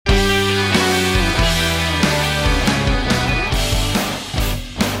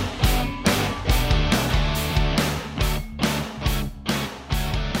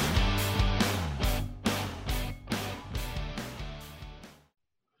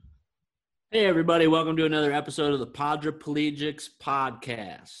Hey, everybody. Welcome to another episode of the Podriplegics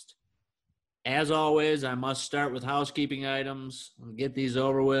podcast. As always, I must start with housekeeping items. I'll get these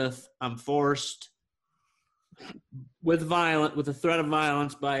over with. I'm forced with the threat of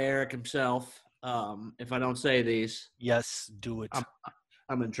violence by Eric himself. If I don't say these, Yes, do it.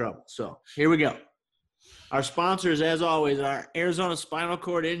 I'm in trouble. So here we go. Our sponsors, as always, are Arizona Spinal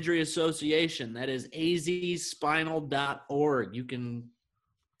Cord Injury Association. That is azspinal.org. You can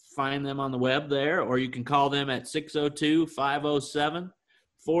find them on the web there, or you can call them at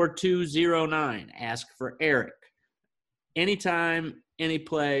 602-507-4209. Ask for Eric. Anytime, any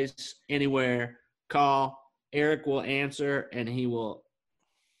place, anywhere, call. Eric will answer, and he will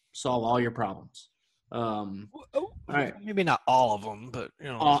solve all your problems. All right. Maybe not all of them, but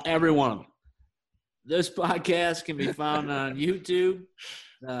Every one of them. This podcast can be found on YouTube,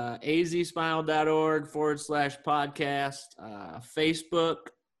 azspinal.org/podcast, Facebook.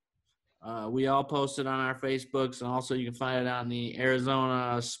 We all post it on our Facebooks, and also you can find it on the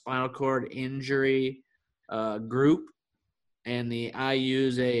Arizona Spinal Cord Injury group, and the I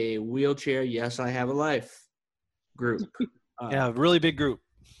Use a Wheelchair, Yes, I Have a Life group. Yeah, really big group.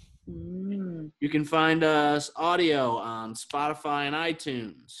 You can find us audio on Spotify and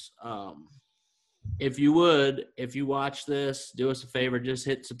iTunes. If you watch this, do us a favor, just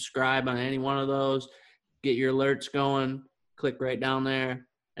hit subscribe on any one of those. Get your alerts going. Click right down there.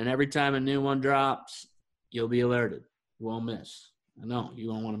 And every time a new one drops, you'll be alerted. You won't miss. I know, you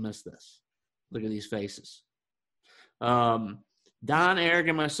won't want to miss this. Look at these faces. Don, Eric,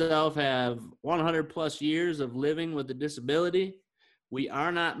 and myself have 100-plus years of living with a disability. We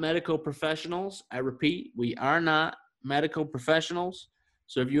are not medical professionals. I repeat, we are not medical professionals.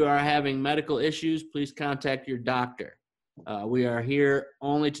 So if you are having medical issues, please contact your doctor. We are here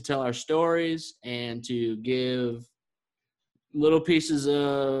only to tell our stories and to give little pieces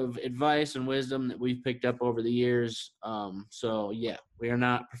of advice and wisdom that we've picked up over the years. So yeah, we are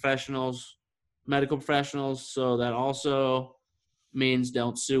not professionals, medical professionals. So that also means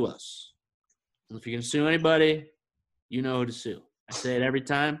don't sue us. And if you can sue anybody, you know who to sue. I say it every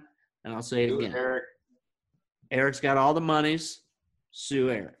time, and I'll say it again. Eric. Eric's got all the monies. Sue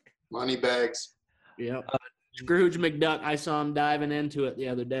Eric. Money bags. Yep. Scrooge McDuck, I saw him diving into it the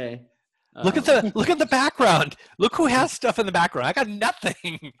other day. Look at the background. Look who has stuff in the background. I got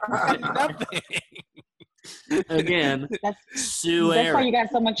nothing. Nothing. Again, Sue That's Eric. why you got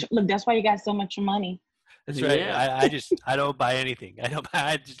so much. Look, that's why you got so much money. That's right. Yeah. I don't buy anything.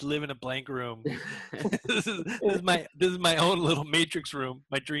 I just live in a blank room. this is my own little matrix room,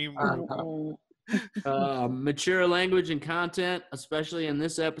 my dream room. Mature language and content, especially in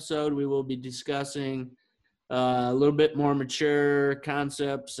this episode, we will be discussing a little bit more mature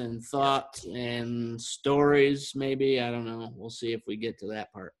concepts and thoughts and stories, maybe. I don't know. We'll see if we get to that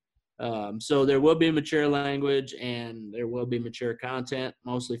part. So there will be mature language and there will be mature content,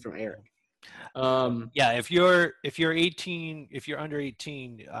 mostly from Eric. Yeah, if you're 18, if you're under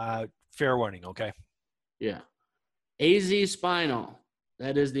 18, fair warning, okay? Yeah. AZ Spinal,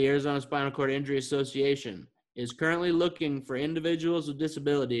 that is the Arizona Spinal Cord Injury Association, is currently looking for individuals with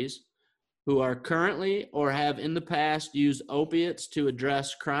disabilities who are currently or have in the past used opiates to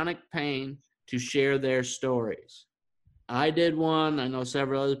address chronic pain to share their stories. I did one. I know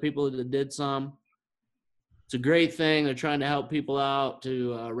several other people that did some. It's a great thing. They're trying to help people out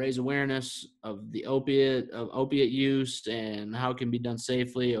to raise awareness of the opiate use and how it can be done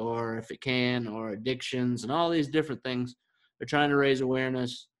safely, or if it can, or addictions and all these different things. They're trying to raise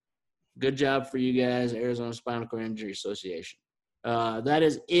awareness. Good job for you guys, Arizona Spinal Cord Injury Association. That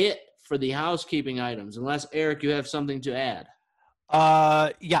is it for the housekeeping items, unless, Eric, you have something to add.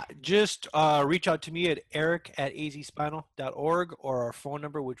 Yeah, just reach out to me at eric@azspinal.org or our phone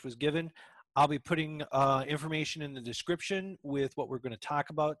number, which was given. I'll be putting information in the description with what we're going to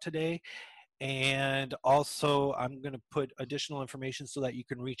talk about today. And also, I'm going to put additional information so that you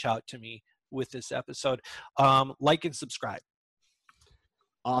can reach out to me with this episode. Like and subscribe.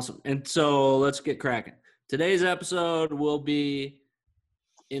 Awesome. And so let's get cracking. Today's episode will be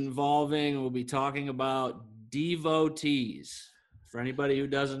we'll be talking about devotees. For anybody who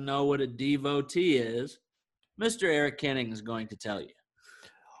doesn't know what a devotee is, Mr. Eric Kenning is going to tell you.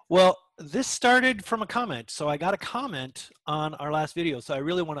 Well, this started from a comment. So I got a comment on our last video. So I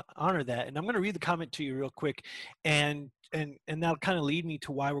really want to honor that. And I'm going to read the comment to you real quick. And that'll kind of lead me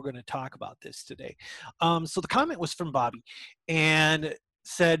to why we're going to talk about this today. So the comment was from Bobby and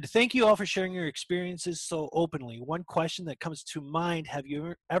said, "Thank you all for sharing your experiences so openly. One question that comes to mind, have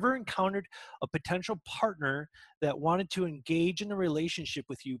you ever encountered a potential partner that wanted to engage in a relationship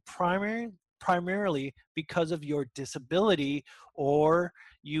with you primarily because of your disability or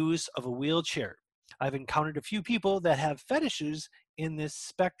use of a wheelchair. I've encountered a few people that have fetishes in this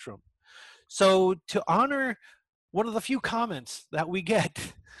spectrum. So to honor one of the few comments that we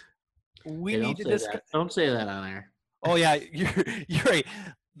get, we Hey, need to discuss. Don't say that on air. Oh yeah, you're right.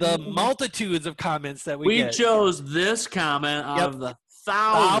 The multitudes of comments that we get. chose this comment out of the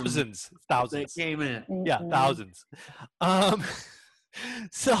thousands that came in. Yeah, thousands.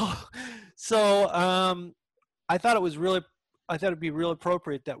 So I thought it'd be real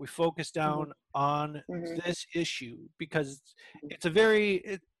appropriate that we focus down on this issue, because it's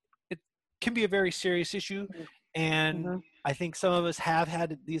it can be a very serious issue, and I think some of us have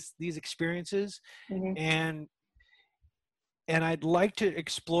had these experiences, and I'd like to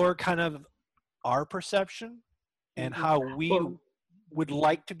explore kind of our perception and how we would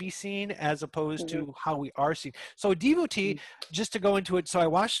like to be seen as opposed to how we are seen. So a devotee, just to go into it. So I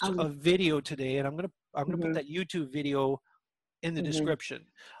watched a video today, and I'm gonna put that YouTube video in the description.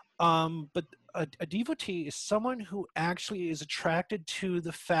 But a devotee is someone who actually is attracted to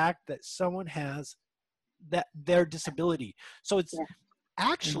the fact that someone has their disability. So it's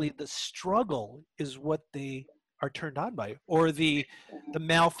actually the struggle is what they are turned on by, or the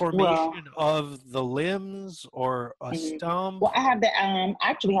malformation of the limbs or a stump. Well, I have I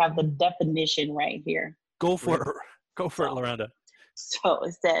actually have the definition right here. Go for it. Go for it, Loranda. So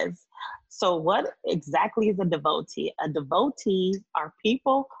it says, so what exactly is a devotee? A devotee are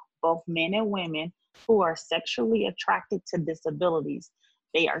people, both men and women, who are sexually attracted to disabilities.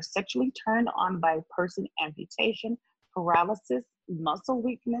 They are sexually turned on by person amputation, paralysis, muscle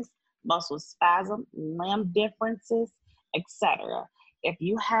weakness, muscle spasm, limb differences, etc. If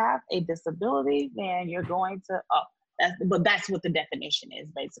you have a disability, then you're going to, that's what the definition is,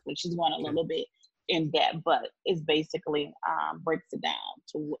 basically. She's going a little bit in depth, but it's basically breaks it down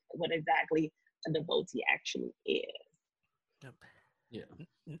to what exactly a devotee actually is. Yeah.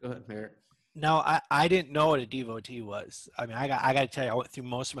 Go ahead, Merritt. No, I didn't know what a devotee was. I mean, I got to tell you, I went through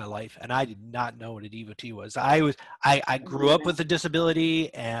most of my life, and I did not know what a devotee was. I grew up with a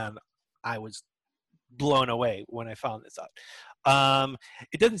disability, and I was blown away when I found this out.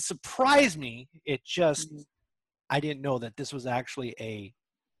 It doesn't surprise me. It just, I didn't know that this was actually a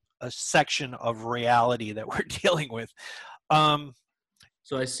section of reality that we're dealing with.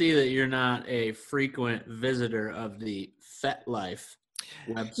 So I see that you're not a frequent visitor of the FetLife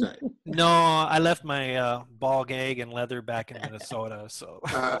website. No, I left my ball gag and leather back in Minnesota. So.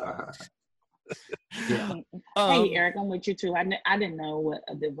 Hey, Eric, I'm with you too. I didn't know what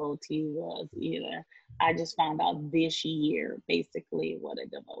a devotee was either. I just found out this year, basically, what a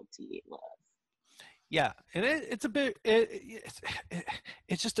devotee was. Yeah, and it's a bit.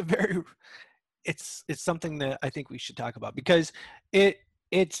 It's just a very. It's something that I think we should talk about, because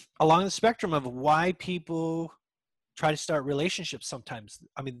it's along the spectrum of why people try to start relationships sometimes.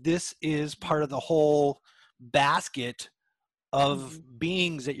 I mean, this is part of the whole basket of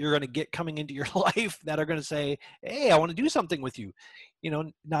beings that you're going to get coming into your life that are going to say, hey, I want to do something with you. You know,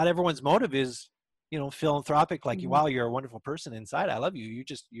 not everyone's motive is, philanthropic, like, wow, you're a wonderful person inside. I love you. You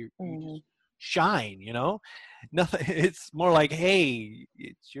just shine, nothing. It's more like, hey,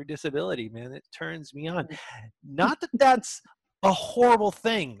 it's your disability, man. It turns me on. Not that that's a horrible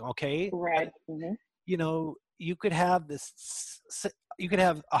thing. Okay. Right. You could have you could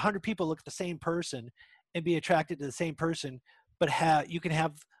have 100 people look at the same person and be attracted to the same person, but you can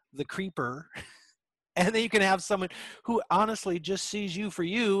have the creeper, and then you can have someone who honestly just sees you for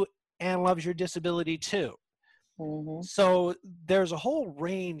you and loves your disability too. So there's a whole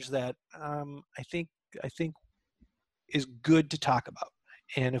range that I think is good to talk about.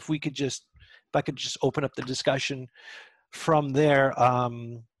 And if I could just open up the discussion from there.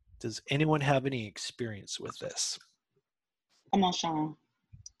 Does anyone have any experience with this? Come on, Sean.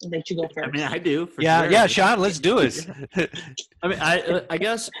 I'll let you go first. I mean, I do. For yeah, sure. yeah, Sean, let's do it. I mean, I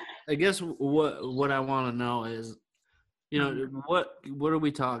guess what I want to know is, what are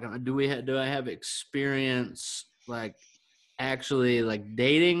we talking about? Do I have experience, like, actually, like,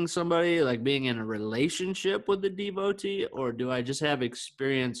 dating somebody, like being in a relationship with a devotee, or do I just have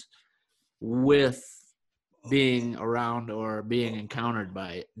experience with being around or being encountered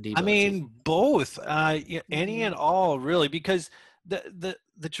by devotees? I mean, both, any and all, really, because the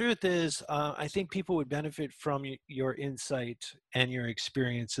truth is, I think people would benefit from your insight and your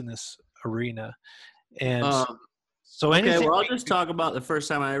experience in this arena. And so okay, well, I'll just talk about the first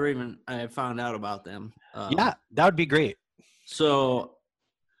time I found out about them. Yeah, that would be great. So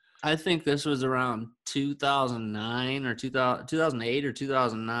I think this was around 2009 or 2008 or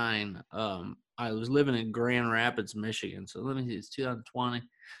 2009. I was living in Grand Rapids, Michigan. So let me see, it's 2020.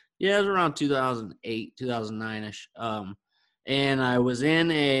 Yeah, it was around 2008, 2009-ish. And I was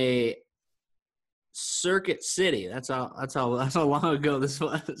in a Circuit City. That's how long ago this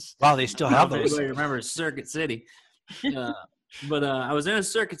was. Wow, they still I don't have know if those. anybody remembers Circuit City. But I was in a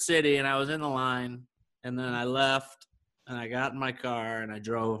Circuit City, and I was in the line, and then I left, and I got in my car, and I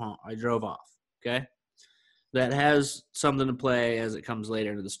drove home. I drove off. Okay, that has something to play as it comes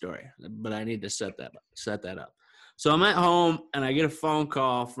later into the story, but I need to set that up. So I'm at home, and I get a phone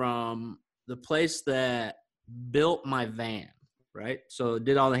call from the place that built my van. Right, so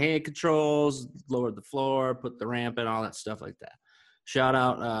did all the hand controls, lowered the floor, put the ramp in, all that stuff like that. Shout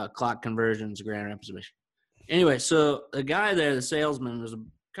out Clock Conversions, Grand Rapids, Michigan. Anyway, so the guy there, the salesman, was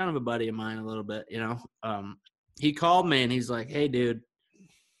kind of a buddy of mine a little bit, you know. He called me and he's like, "Hey, dude,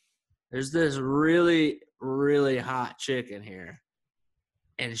 there's this really, really hot chick in here,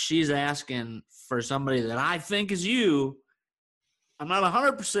 and she's asking for somebody that I think is you. I'm not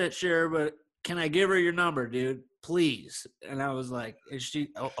 100% sure, but can I give her your number, dude? Please." And I was like, "Is she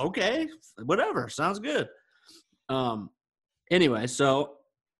okay? Whatever, sounds good." Anyway, so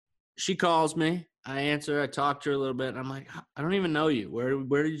she calls me. I answer. I talk to her a little bit. And I'm like, "I don't even know you.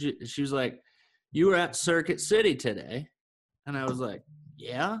 Where did you?" She was like, "You were at Circuit City today." And I was like,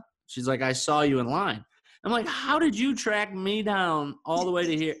 "Yeah." She's like, "I saw you in line." I'm like, "How did you track me down all the way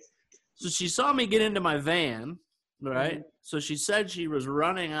to here?" So she saw me get into my van, right? So she said she was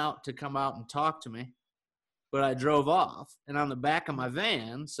running out to come out and talk to me, but I drove off. And on the back of my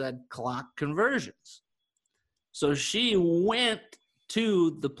van said Clock Conversions. So she went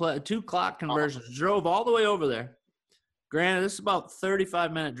to the Clock Conversions, drove all the way over there. Granted, this is about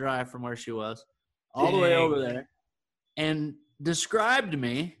 35-minute drive from where she was, all the way over there, and described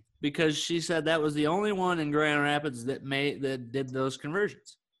me because she said that was the only one in Grand Rapids that did those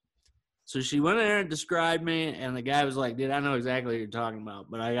conversions. So she went in there and described me, and the guy was like, "Dude, I know exactly what you're talking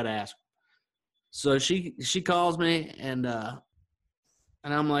about, but I got to ask." So she calls me, and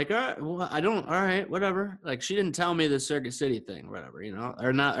I'm like, "All right, well, all right, whatever." Like, she didn't tell me the Circuit City thing or whatever, you know,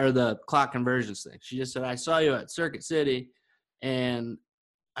 or the Clock Conversions thing. She just said, "I saw you at Circuit City, and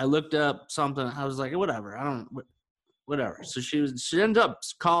I looked up something." I was like, "Whatever, whatever." So she ended up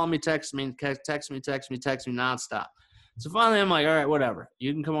calling me, texting me nonstop. So finally, I'm like, "All right, whatever.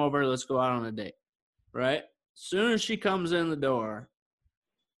 You can come over. Let's go out on a date." Right? As soon as she comes in the door,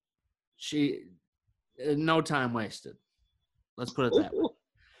 no time wasted. Let's put it that way.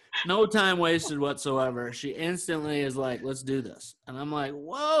 No time wasted whatsoever. She instantly is like, "Let's do this." And I'm like,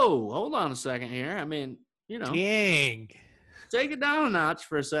 "Whoa, hold on a second here. I mean, you know, Dang. take it down a notch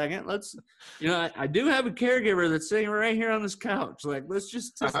for a second. Let's, you know, I do have a caregiver that's sitting right here on this couch. Like, let's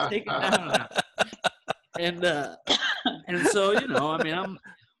just take it down a notch." And so, you know, I mean,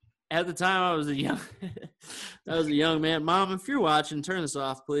 at the time I was a young man. Mom, if you're watching, turn this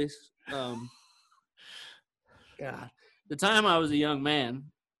off, please. God, the time I was a young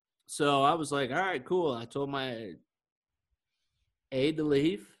man. So I was like, "All right, cool." I told my aide to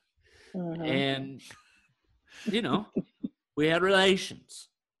leave, and, you know, we had relations.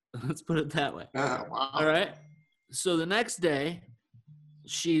 Let's put it that way. Oh, wow. All right. So the next day,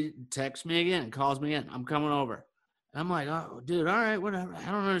 she texts me again, calls me again. "I'm coming over." And I'm like, "Oh, dude, all right, whatever. I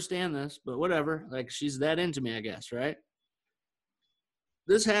don't understand this, but whatever." Like, she's that into me, I guess, right?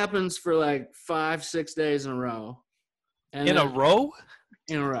 This happens for like 5-6 days in a row. And In a row?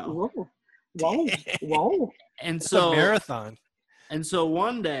 In a row. Whoa. And It's so a marathon. And so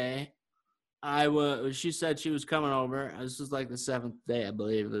one day, she said she was coming over. This was like the 7th day, I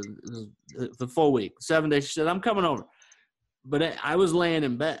believe, the full week. 7 days. She said, "I'm coming over." But I was laying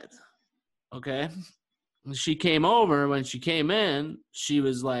in bed, okay? And she came over. When she came in, she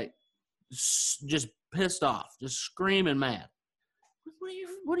was like just pissed off, just screaming mad.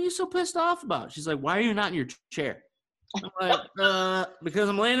 What are you so pissed off about?" She's like, "Why are you not in your chair?" I'm like, "Because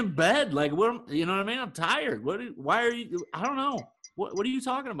I'm laying in bed. Like, what? You know what I mean? I'm tired. Why are you? I don't know. What are you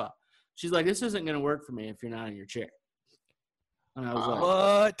talking about?" She's like, "This isn't going to work for me if you're not in your chair." And I was like,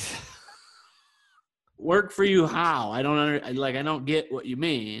 What? "Work for you how? I don't get what you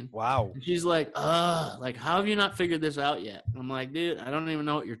mean." Wow. And she's like, how have you not figured this out yet?" And I'm like, "Dude, I don't even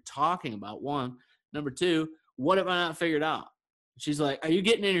know what you're talking about, one. Number two, what have I not figured out?" She's like, "Are you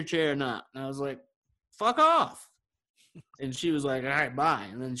getting in your chair or not?" And I was like, "Fuck off." And she was like, "All right, bye."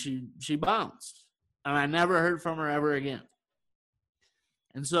 And then she bounced. And I never heard from her ever again.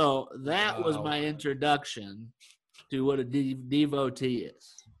 And so that was my introduction to what a devotee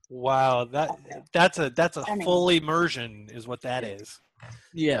is. Wow, that's a full immersion is what that is.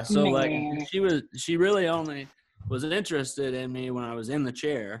 Yeah, so like Man. she really only was interested in me when I was in the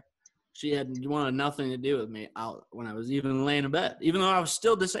chair, She wanted nothing to do with me out when I was even laying in bed, even though I was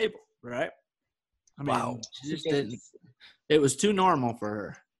still disabled, right? I mean, Wow. she just didn't. It was too normal for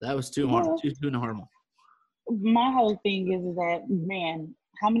her. That was too normal. Too normal. My whole thing is that, man,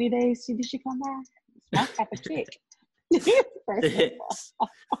 how many days did she come by? It's my type of chick.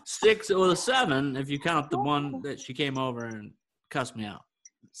 Six or 7 if you count the one that she came over and cussed me out.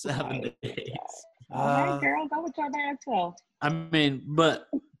 7 days. All right, girl, go with your bad self. I mean, but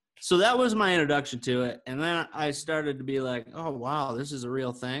so that was my introduction to it, and then I started to be like, oh wow, this is a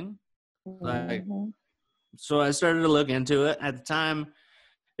real thing. Like, so I started to look into it. At the time,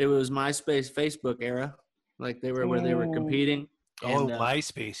 it was MySpace, Facebook era, like they were where they were competing. Oh,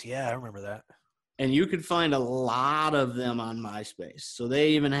 MySpace, yeah, I remember that. And you could find a lot of them on MySpace. So they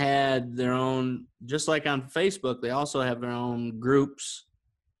even had their own, just like on Facebook, they also have their own groups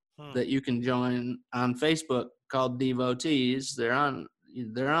that you can join on Facebook called Devotees. They're on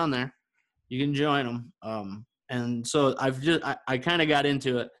there. You can join them. And so I kind of got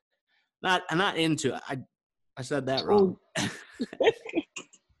into it. Not into it. I said that wrong.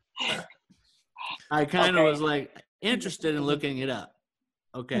 I kind of was like interested in looking it up.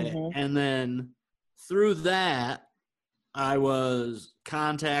 Okay. And then through that, I was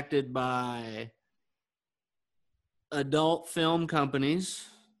contacted by adult film companies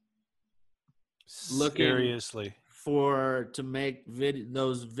looking to make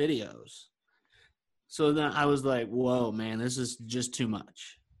those videos. So then I was like, whoa, man, this is just too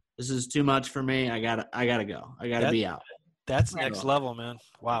much. This is too much for me. I gotta go. I gotta be out. That's next level, man.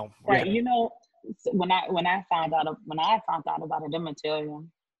 Wow. Right. You know, when I found out about it, I'm gonna tell you,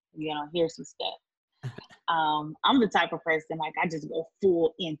 here's some stuff. I'm the type of person, like, I just go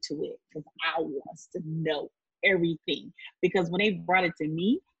full into it because I want to know everything. Because when they brought it to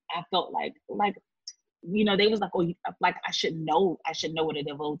me, I felt like they was like, oh, like I should know what a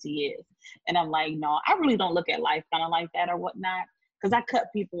devotee is. And I'm like, no, I really don't look at life kind of like that or whatnot. Because I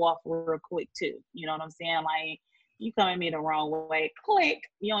cut people off real quick too. You know what I'm saying? Like, you come at me the wrong way, click,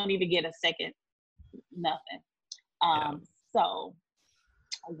 you don't even get a second, nothing. So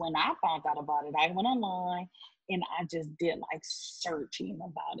when I found out about it, I went online and I just did like searching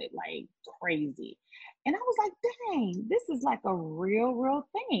about it like crazy. And I was like, dang, this is like a real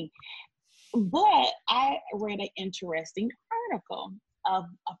thing. But I read an interesting article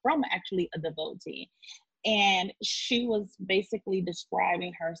from actually a devotee. And she was basically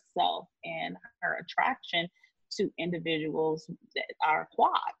describing herself and her attraction to individuals that are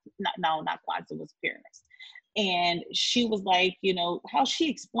quad. Not quads, it was pyramids. And she was like, how she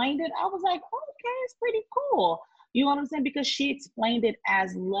explained it, I was like, okay, it's pretty cool. You know what I'm saying? Because she explained it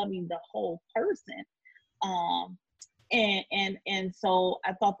as loving the whole person. And so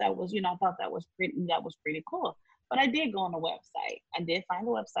I thought that was, pretty cool. But I did go on the website. I did find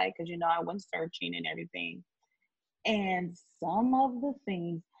the website because, I went searching and everything. And some of the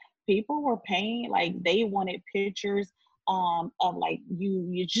things people were paying, like they wanted pictures of like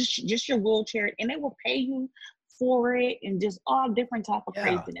you just your wheelchair, and they will pay you for it, and just all different type of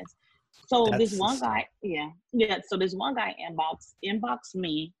craziness. So this one guy, So this one guy inboxed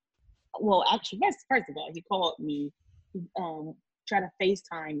me. Well, actually, first of all, he called me, try to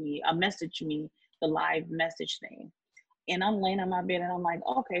FaceTime me, message me, the live message thing. And I'm laying on my bed and I'm like,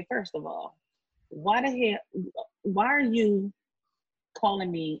 okay, first of all, why are you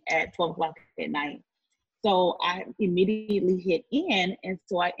calling me at 12 o'clock at night? So I immediately hit in, and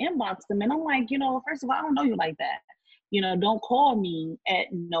so I inboxed him, and I'm like, first of all, I don't know you like that. Don't call me at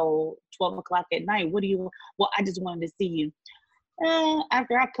 12 o'clock at night. Well, I just wanted to see you.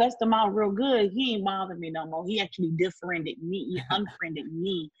 After I cussed him out real good, he ain't bothered me no more. He actually unfriended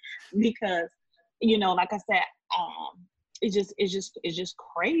me because, like I said, it's just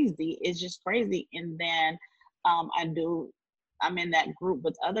crazy. It's just crazy. And then I'm in that group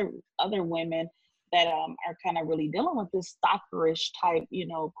with other women that are kind of really dealing with this stalkerish type,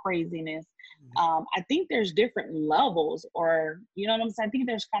 craziness. I think there's different levels, or you know what I'm saying? I think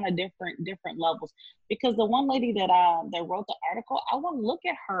there's kind of different levels, because the one lady that wrote the article, I wouldn't look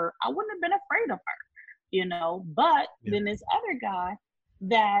at her. I wouldn't have been afraid of her, But then this other guy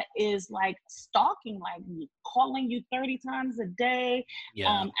that is like stalking, like calling you 30 times a day,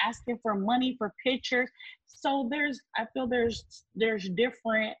 asking for money for pictures. So I feel there's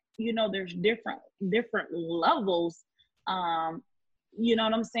different, there's different levels. You know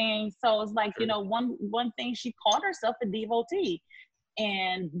what I'm saying? So it's like, one thing, she called herself a devotee,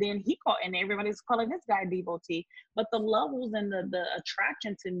 and then he called, and everybody's calling this guy a devotee. But the levels and the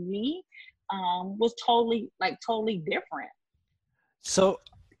attraction to me was totally different. So,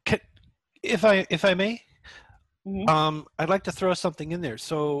 if I may, I'd like to throw something in there.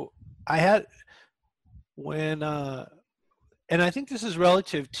 So, I had when and I think this is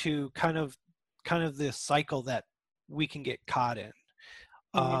relative to kind of this cycle that we can get caught in.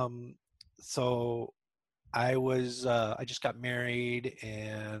 Mhm. So I just got married,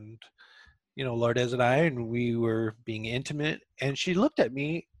 and Lourdes and we were being intimate, and she looked at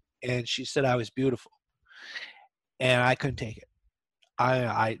me and she said I was beautiful, and I couldn't take it.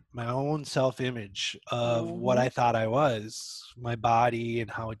 I my own self-image of what I Mhm. thought I was, my body and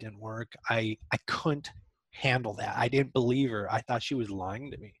how it didn't work. I couldn't handle that. I didn't believe her. I thought she was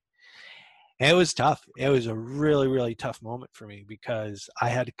lying to me. And it was tough. It was a really, really tough moment for me because I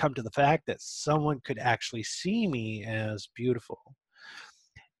had to come to the fact that someone could actually see me as beautiful.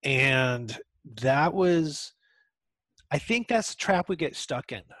 And that was, I think that's the trap we get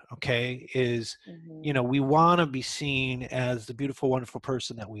stuck in, okay? Is, Mhm. we want to be seen as the beautiful, wonderful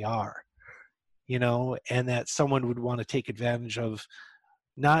person that we are, and that someone would want to take advantage of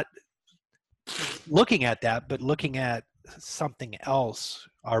not looking at that, but looking at something else,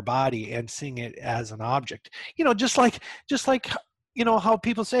 our body, and seeing it as an object. Just like how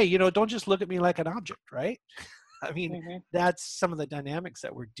people say, don't just look at me like an object, right? I mean, Mhm. that's some of the dynamics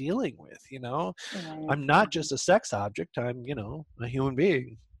that we're dealing with. Right. I'm not Mhm. just a sex object. I'm, a human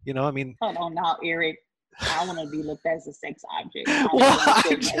being. I mean, Hold on now, Eric. I want to be looked at as a sex object. I'm well, going to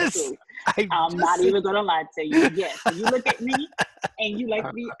tell you the truth. I'm not saying. even going to lie to you. Yes, when you look at me and you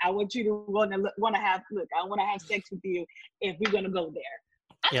like me, I want you to want to have look. I want to have sex with you if we're going to go there.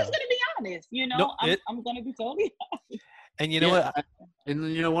 I'm Yeah. just going to be honest. No, I'm going to be totally and you know Yeah, what?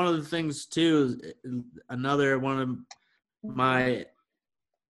 and one of the things too, another one of honest. my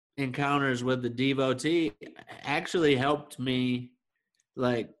encounters with the devotee actually helped me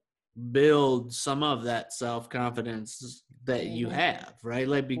like build some of that self-confidence that you Mhm. have, right?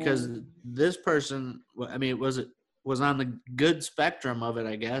 Like, because Mhm. this person, I mean, was on the good spectrum of it,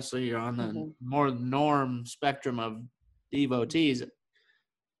 I guess. So you're on the Mhm. more norm spectrum of devotees,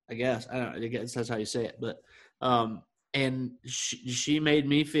 I guess. I don't know, I guess that's how you say it. But and she made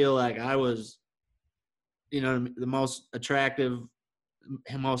me feel like I was, the most attractive,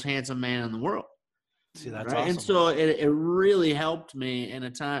 most handsome man in the world. See, that's Right. And awesome. so it really helped me in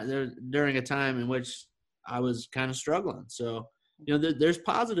a time there during a time in which I was kind of struggling. So, there's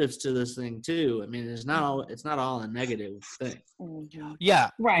positives to this thing too. I mean, it's not all a negative thing. Mhm. Yeah,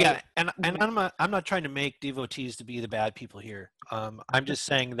 Right. yeah, and Mhm. I'm not trying to make devotees to be the bad people here. I'm just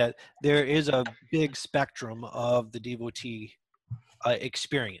saying that there is a big spectrum of the devotee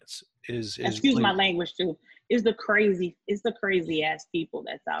experience. Is Excuse my really, language too. It's the crazy ass people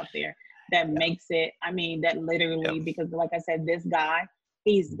that's out there that yeah, makes it. I mean, that yeah, literally, because like I said, this guy,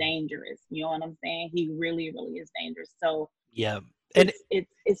 he's dangerous. You know what I'm saying? He really, really is dangerous. So yeah, and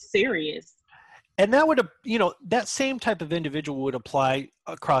it's serious. and that would that same type of individual would apply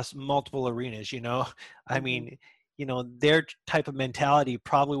across multiple arenas. I Hmm. mean, their type of mentality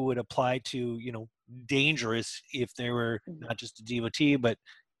probably would apply to dangerous if they were Hmm. not just a devotee but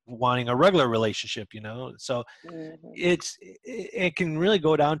wanting a regular relationship. So Hmm. it can really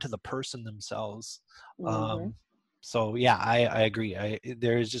go down to the person themselves. Hmm. um so yeah, I agree.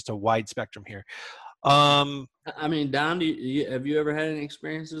 There is just a wide spectrum here. um I mean, Don, have you ever had any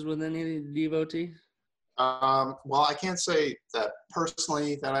experiences with any of the devotees? Well, I can't say that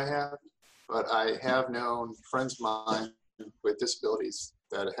personally that I have, but I have known friends of mine with disabilities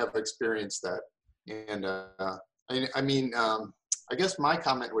that have experienced that. And I guess my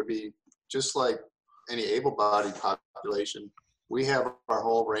comment would be just like any able-bodied population, we have our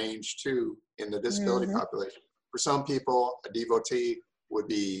whole range too in the disability Hmm. population. For some people, a devotee would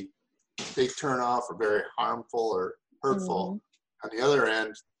be a big turnoff or very harmful or hurtful. Hmm. On the other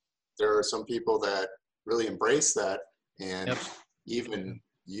end, there are some people that really embrace that and yep. even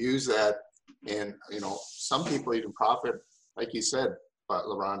use that, and some people even profit, like you said, but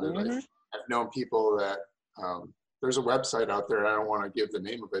LaRonda, like Hmm. I've known people that there's a website out there, I don't want to give the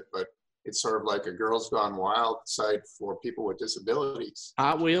name of it, but it's sort of like a Girls Gone Wild site for people with disabilities.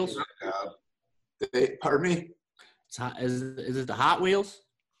 Hot Wheels? And, pardon me? Is it the Hot Wheels?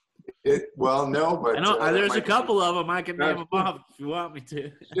 Well, no, but I know it there's a might be, couple of them. I can name not them sure. off if you want me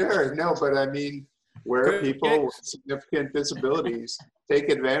to. Sure, no, but I mean, where people with Kicks. significant disabilities take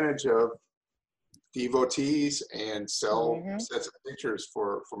advantage of devotees and sell Hmm. sets of pictures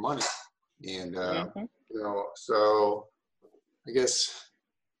for money. And, Hmm. so I guess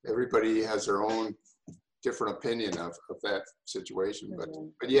everybody has their own different opinion of that situation. But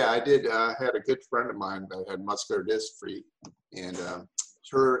yeah, I did had a good friend of mine that had muscular dystrophy, and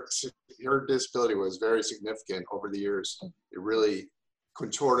her disability was very significant over the years. It really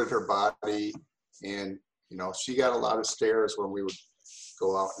contorted her body, and she got a lot of stares when we would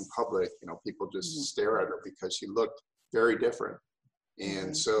go out in public, you know, people just stare at her because she looked very different.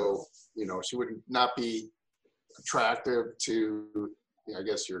 And so, you know, she would not be attractive to, I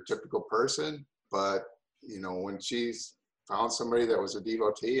guess, your typical person, but, you know, when she's found somebody that was a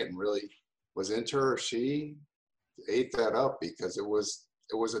devotee and really was into her, she ate that up because it was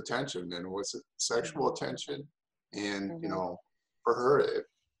attention, and it was sexual attention. And, you know, for her, it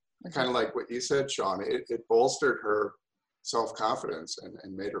kind of like what you said, Sean, it bolstered her self-confidence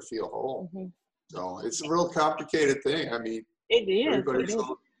and made her feel whole. So it's a real complicated thing. I mean, it is. everybody's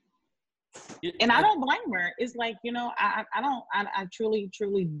And I don't blame her. It's like, you know, I truly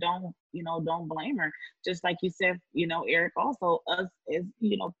don't, you know, don't blame her. Just like you said, you know, Eric, also us as,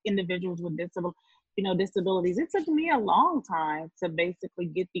 you know, individuals with disabilities. It took me a long time to basically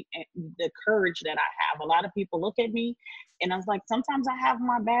get the courage that I have. A lot of people look at me and I was like, sometimes I have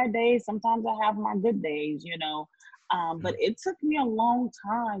my bad days, sometimes I have my good days, you know. But it took me a long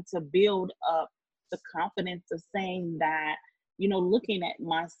time to build up the confidence of saying that, you know, looking at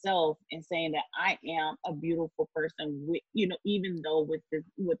myself and saying that I am a beautiful person with, you know, even though with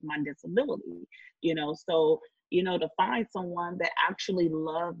my disability, you know. So, you know, to find someone that actually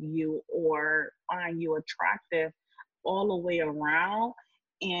love you or find you attractive all the way around,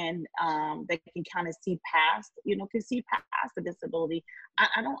 and they can kind of see past, you know, can see past the disability. I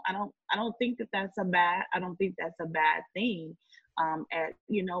don't think that's a bad thing,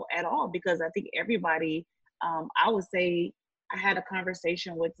 at all, because I think everybody, I would say, I had a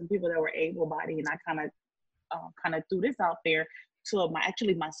conversation with some people that were able-bodied, and I kind of threw this out there to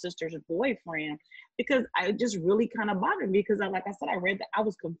my sister's boyfriend, because I just really kind of bothered me, because like I said, I read that, I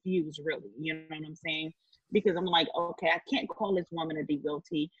was confused, really, you know what I'm saying? Because I'm like, okay, I can't call this woman a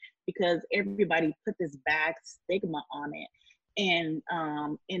devotee because everybody put this bad stigma on it. And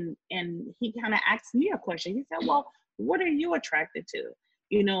he kind of asked me a question. He said, well, what are you attracted to?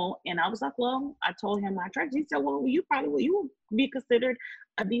 You know, and I was like, well, I told him my attraction. He said, well, you will be considered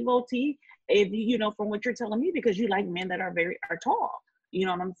a devotee if, you know, from what you're telling me, because you like men that are tall, you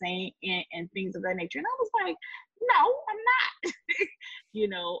know what I'm saying? And things of that nature. And I was like, no, I'm not, you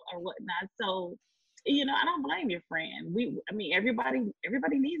know, or whatnot. So, you know, I don't blame your friend.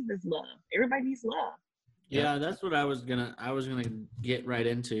 Everybody needs this love. Everybody needs love. Yeah, that's what I was gonna get right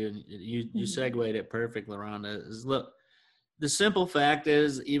into. And you segued it perfectly, Rhonda. Is look, the simple fact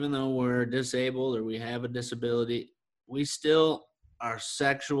is, even though we're disabled or we have a disability, we still are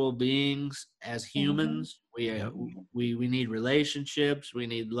sexual beings as humans. We need relationships. We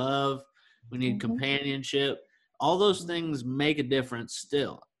need love. We need companionship. All those things make a difference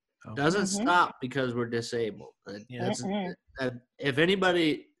still. Doesn't stop because we're disabled. If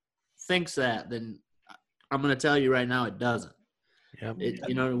anybody thinks that, then I'm going to tell you right now, it doesn't.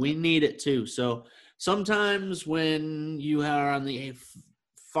 You know, we need it too. So sometimes when you are on the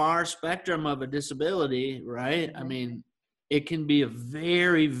far spectrum of a disability, right? I mean, it can be a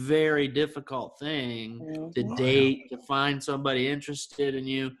very, very difficult thing to date, to find somebody interested in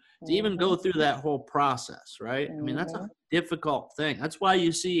you, to even go through that whole process, right? I mean, that's a difficult thing. That's why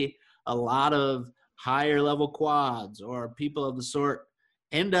you see a lot of higher level quads or people of the sort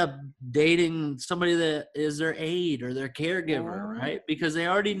end up dating somebody that is their aide or their caregiver, right? Because they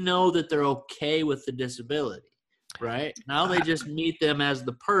already know that they're okay with the disability, right? Now they just meet them as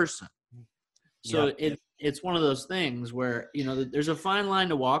the person. So it's one of those things where, you know, there's a fine line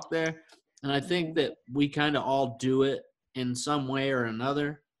to walk there. And I think that we kind of all do it in some way or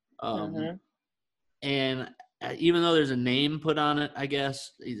another. And even though there's a name put on it, I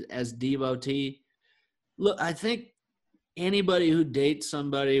guess, as devotee, look, I think anybody who dates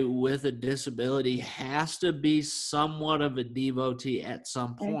somebody with a disability has to be somewhat of a devotee at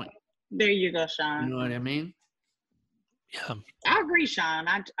some point. There you go, Sean. You know what I mean? Yeah. I agree, Sean.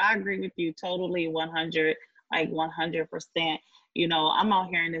 I agree with you totally, 100%. You know, I'm out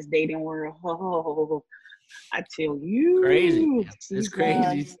here in this dating world. Oh, I tell you, crazy. It's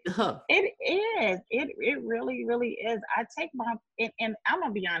crazy stuff. It is. It really, really is. I take and I'm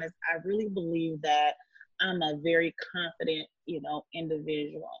gonna be honest. I really believe that I'm a very confident, you know,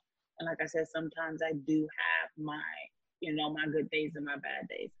 individual. And like I said, sometimes I do have my, you know, my good days and my bad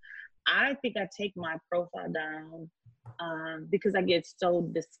days. I think I take my profile down because I get so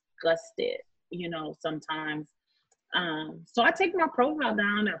disgusted, you know, sometimes. So I take my profile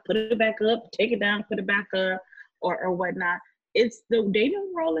down, I put it back up, take it down, put it back up, or whatnot. It's the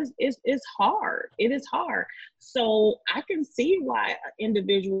dating world is hard. It is hard. So I can see why an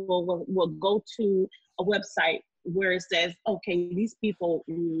individual will go to a website where it says, okay, these people,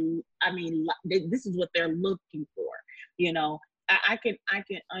 I mean, this is what they're looking for. You know, I can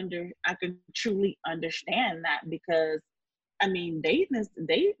truly understand that, because I mean, dating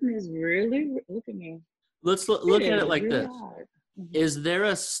is really, look at me. Let's look at it is like really this. hard. Is there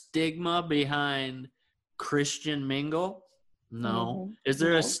a stigma behind Christian mingle? No. Is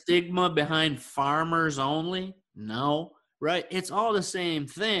there a No. stigma behind farmers only? No. Right? It's all the same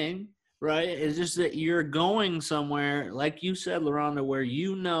thing, right? It's just that you're going somewhere, like you said, LaRonda, where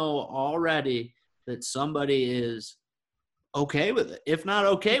you know already that somebody is okay with it. If not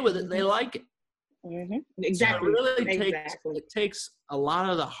okay with it, they like it. Exactly. So it really Exactly. takes a lot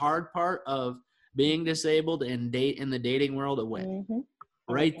of the hard part of being disabled and in the dating world away.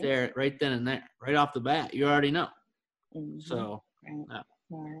 Right there, right then and there, right off the bat, you already know. So,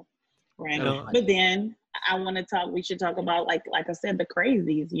 right. You know, But then we should talk about, like I said, the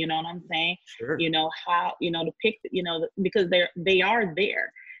crazies, you know what I'm saying? Sure. You know, how, you know, to pick, you know, because they are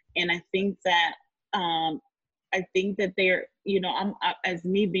there. And I think that, they're, you know, as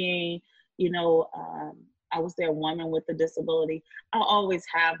me being, you know, I would say a woman with a disability, I'll always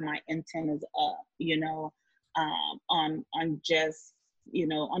have my antennas up, you know, on just, you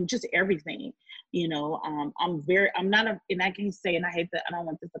know, on just everything, you know. I'm not and I can say, and I hate that, I don't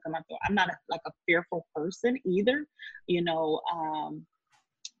want this to come out there, I'm not like a fearful person either, you know.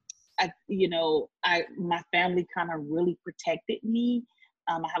 My family kind of really protected me.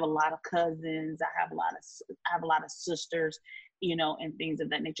 I have a lot of cousins. I have a lot of sisters, you know, and things of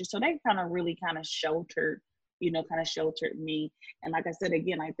that nature. So they kind of sheltered me. And like I said,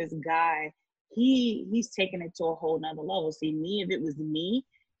 again, like this guy, he's taking it to a whole nother level. See, if it was me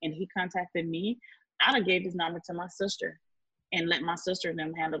and he contacted me, I'd have gave his number to my sister and let my sister and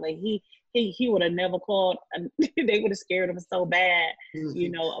them handle it. He would have never called. They would have scared him so bad, you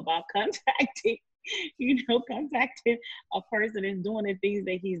know, about contacting a person and doing the things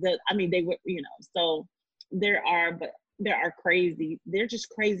that he's done. I mean, they would, you know, so there are they're just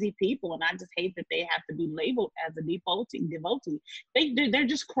crazy people. And I just hate that they have to be labeled as a devotee. They're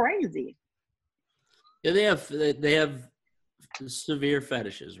just crazy. Yeah, they have severe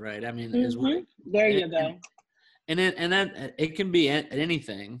fetishes, right? I mean, there you go. And that it can be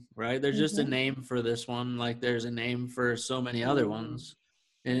anything, right? There's just a name for this one, like there's a name for so many other ones.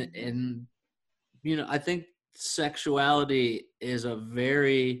 And you know, I think sexuality is a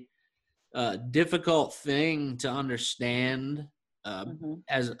very difficult thing to understand. I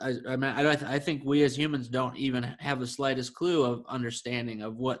think we as humans don't even have the slightest clue of understanding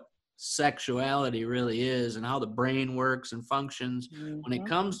of what sexuality really is and how the brain works and functions when it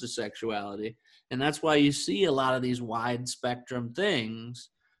comes to sexuality. And that's why you see a lot of these wide spectrum things,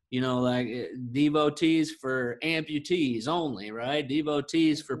 you know, like devotees for amputees only, right?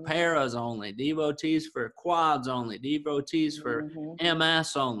 Devotees for paras only, devotees for quads only, devotees for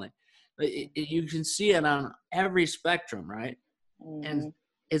MS only. You can see it on every spectrum, right? And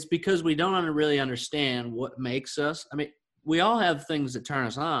it's because we don't really understand what makes us. I mean, we all have things that turn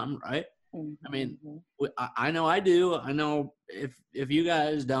us on, right? I mean, I know I do. I know if you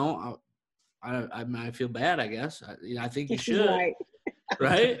guys don't, I feel bad, I guess. I think you should.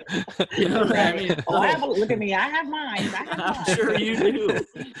 Right? You know what I mean? Look at me. I have mine. I'm sure you do.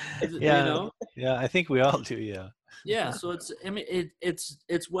 Yeah. You know? Yeah, I think we all do. Yeah. Yeah. So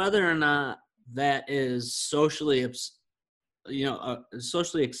it's whether or not that is socially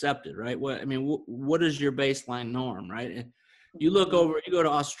accepted, right? What is your baseline norm, right? You go to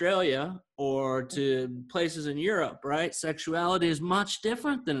Australia or to places in Europe, right? Sexuality is much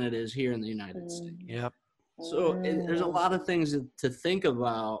different than it is here in the United States. Yep. So there's a lot of things to think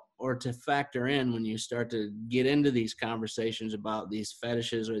about or to factor in when you start to get into these conversations about these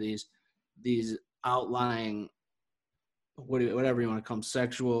fetishes or these outlying, whatever you want to call them,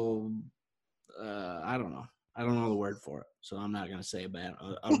 sexual, I don't know the word for it, so I'm not going to say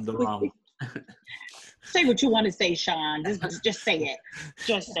the wrong one. Say what you want to say, Sean. Just say it.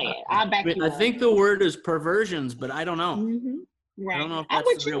 Just say it. I'll back you up. I think the word is perversions, but I don't know. Right. I don't know if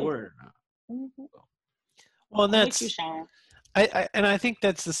that's the real word. Well, and that's you, Sean. I think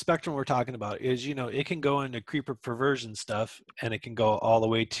that's the spectrum we're talking about. Is, you know, it can go into creeper perversion stuff, and it can go all the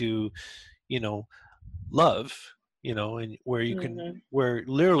way to, you know, love. You know, and where you can, where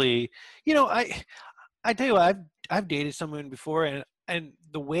literally, you know, I tell you what, I've dated someone before, and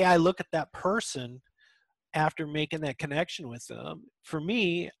the way I look at that person after making that connection with them, for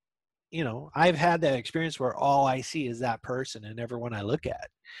me, you know, I've had that experience where all I see is that person and everyone I look at,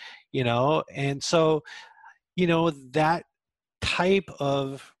 you know, and so, you know, that type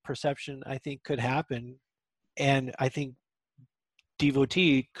of perception I think could happen, and I think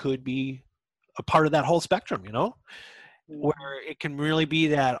devotee could be a part of that whole spectrum, you know, where it can really be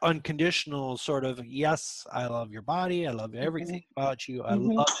that unconditional sort of, yes, I love your body, I love everything about you, I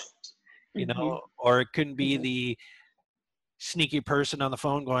love it, you know, or it can be the sneaky person on the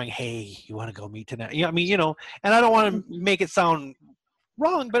phone going, hey, you want to go meet tonight? Yeah, I mean, you know, and I don't want to make it sound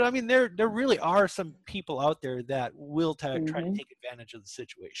wrong, but I mean, there really are some people out there that will try to take advantage of the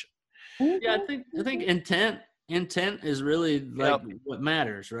situation. Yeah, I think intent is really like what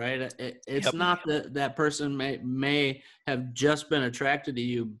matters, right? It's not that that person may have just been attracted to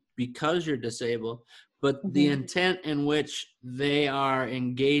you because you're disabled, but the intent in which they are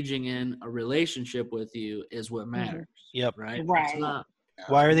engaging in a relationship with you is what matters. Yep. Right. Right. It's not,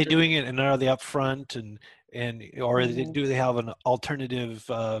 why are they doing it, and are they upfront, and or do they have an alternative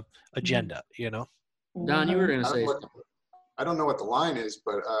agenda? You know. Don, you were going to say. I don't know what the line is,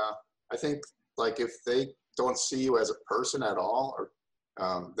 but I think like if they don't see you as a person at all, or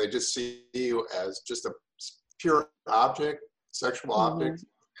they just see you as just a pure object, sexual object,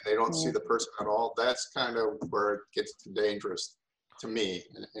 and they don't see the person at all, that's kind of where it gets dangerous to me,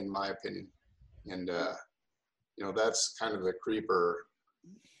 in my opinion. And, you know, that's kind of the creeper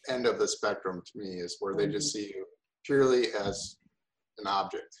end of the spectrum to me, is where they just see you purely as an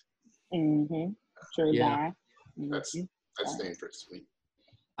object. True. Yeah. That's dangerous to me.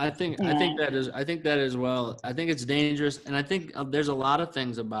 I think that is well. I think it's dangerous, and I think there's a lot of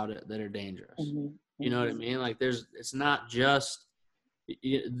things about it that are dangerous. You know what I mean? Like it's not just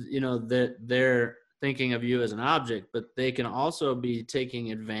you know that they're thinking of you as an object, but they can also be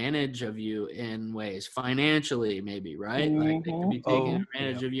taking advantage of you in ways, financially maybe, right? Like they could be taking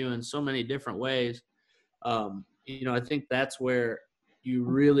advantage of you in so many different ways. You know, I think that's where you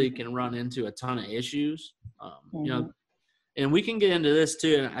really can run into a ton of issues. You know, and we can get into this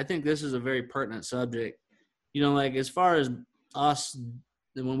too, and I think this is a very pertinent subject. You know, like as far as us,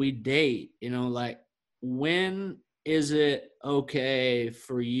 when we date, you know, like when is it okay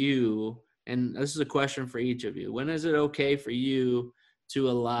for you, and this is a question for each of you, when is it okay for you to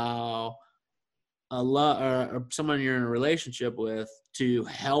allow or someone you're in a relationship with to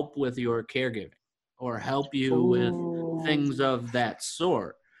help with your caregiving or help you with things of that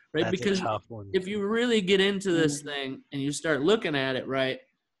sort? Right? That's because a tough one. If you really get into this thing and you start looking at it, right,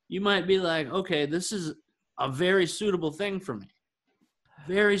 you might be like, okay, this is a very suitable thing for me.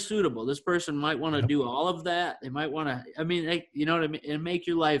 Very suitable. This person might want to do all of that. They might want to, I mean, you know what I mean? And make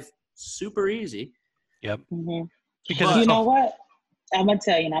your life super easy. Yep. Because you know what? I'm gonna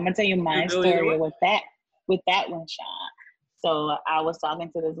tell you my story with that one, Sean. So I was talking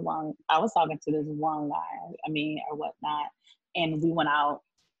to this one guy, I mean, or whatnot, and we went out.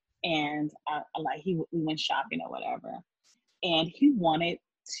 And we went shopping or whatever, and he wanted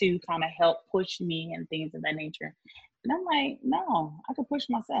to kind of help push me and things of that nature. And I'm like, no, I can push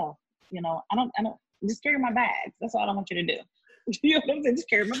myself. You know, I don't just carry my bags. That's all I want you to do. You know what I'm saying? Just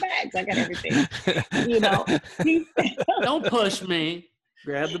carry my bags. I got everything. You know, don't push me.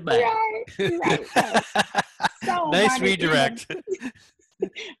 Grab the bag. Right. So nice redirect.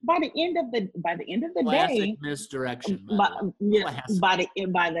 By the end of the Classic day, misdirection. by the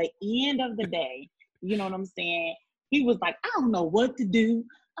end of the day, you know what I'm saying? He was like, I don't know what to do.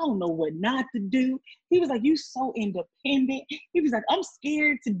 I don't know what not to do. He was like, you so independent. He was like, I'm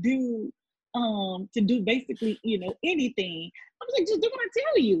scared to do basically, you know, anything. I was like, just do what I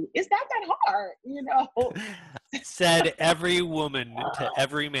tell you. It's not that hard, you know. Said every woman to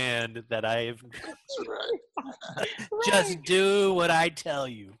every man that I've just do what I tell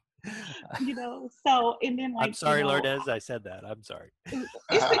you. You know, so and then like I'm sorry, you know, Lourdes, I said that. I'm sorry.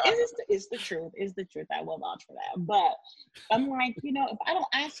 It's the truth. It's the truth. I will vouch for that. But I'm like, you know, if I don't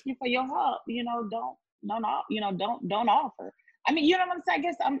ask you for your help, you know, don't offer. I mean, you know what I'm saying? I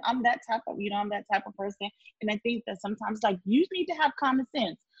guess I'm that type of person. And I think that sometimes like you need to have common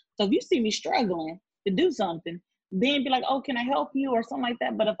sense. So if you see me struggling to do something, then be like, oh, can I help you or something like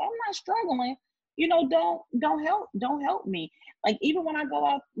that? But if I'm not struggling, you know, don't help me. Like even when I go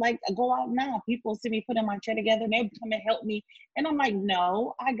out now, people see me putting my chair together and they come and help me. And I'm like,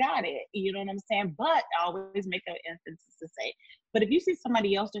 no, I got it. You know what I'm saying? But I always make an emphasis to say, but if you see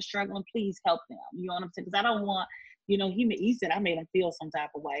somebody else that's struggling, please help them. You know what I'm saying? Because I don't want, you know, he said I made him feel some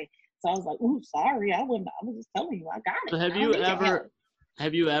type of way. So I was like, ooh, sorry, I was just telling you, I got it. So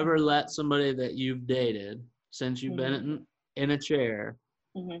have you ever let somebody that you've dated since you've been in a chair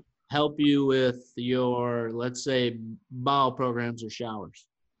help you with your, let's say, bowel programs or showers?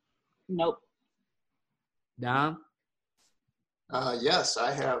 Nope. Don? Yes,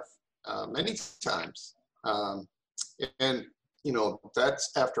 I have many times. And, you know,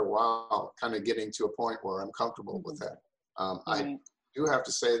 that's after a while kind of getting to a point where I'm comfortable with that. I do have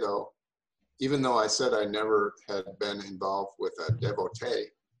to say, though, even though I said I never had been involved with a devotee,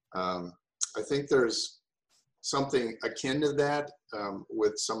 I think there's something akin to that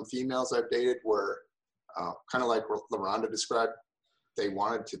with some females I've dated where kind of like what LaRonda described. They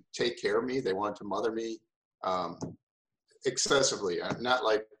wanted to take care of me. They wanted to mother me excessively. Not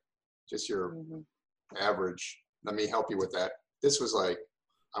like just your average, let me help you with that. This was like,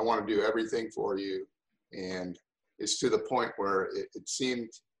 I want to do everything for you. And it's to the point where it seemed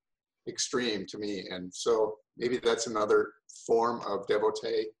extreme to me. And so maybe that's another form of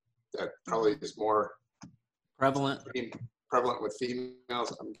devotee that probably is more prevalent with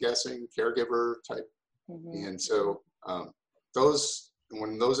females, I'm guessing, caregiver type. And so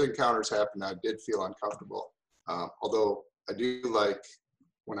when those encounters happened, I did feel uncomfortable. Although I do like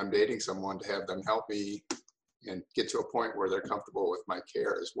when I'm dating someone to have them help me and get to a point where they're comfortable with my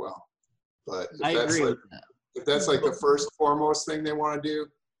care as well. But if that's like the first foremost thing they want to do,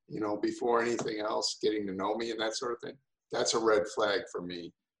 you know, before anything else, getting to know me and that sort of thing, that's a red flag for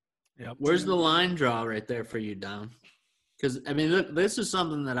me. Yep. Where's the line draw right there for you, Don? Because, I mean, look, this is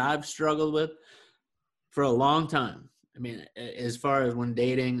something that I've struggled with for a long time. I mean, as far as when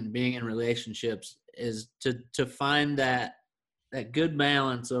dating and being in relationships, is to find that good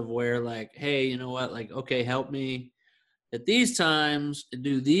balance of where, like, hey, you know what, like, okay, help me at these times to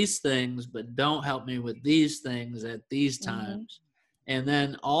do these things, but don't help me with these things at these times. And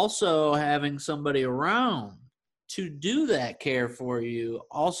then also having somebody around to do that care for you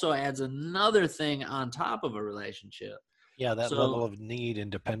also adds another thing on top of a relationship. Yeah, that level of need and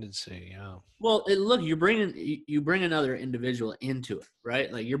dependency. Yeah. Well, look, you bring another individual into it,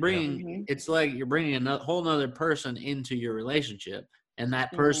 right? Like you're bringing, it's like you're bringing a whole nother person into your relationship, and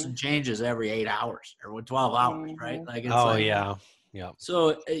that person changes every 8 hours or 12 hours, right? Like it's yeah.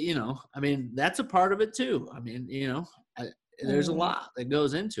 So you know, I mean, that's a part of it too. I mean, you know, there's a lot that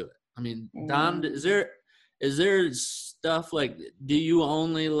goes into it. I mean, Don, is there stuff like, do you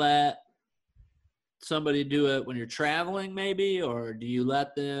only let somebody do it when you're traveling maybe, or do you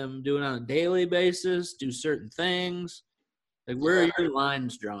let them do it on a daily basis, do certain things? Like, where are your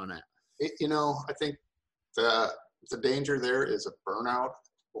lines drawn at? You know, I think the danger there is a burnout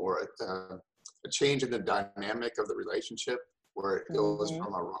or a change in the dynamic of the relationship, where it goes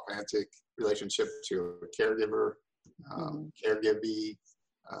from a romantic relationship to a caregiver, caregiving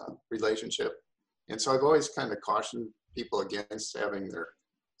relationship. And so I've always kind of cautioned people against having their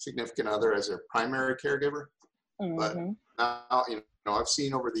significant other as their primary caregiver. But now, you know, I've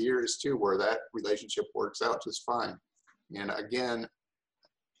seen over the years too where that relationship works out just fine. And again,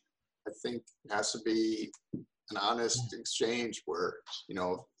 I think it has to be an honest exchange where, you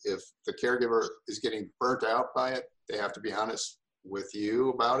know, if the caregiver is getting burnt out by it, they have to be honest with you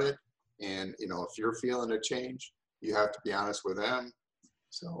about it. And, you know, if you're feeling a change, you have to be honest with them.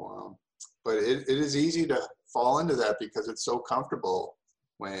 So, but it is easy to fall into that because it's so comfortable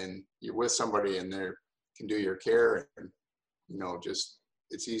when you're with somebody and they can do your care, and, you know, just,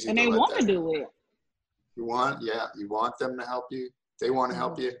 it's easy. And they want to do it. You want them to help you. They want to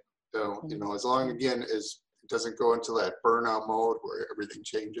help you. So, you know, as long, again, as it doesn't go into that burnout mode where everything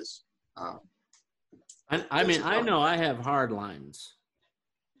changes. I mean, I know I have hard lines.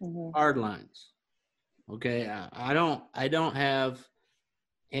 Hard lines. Okay. I don't have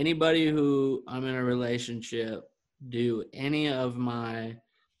anybody who I'm in a relationship do any of my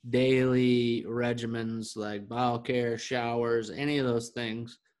daily regimens like bowel care, showers, any of those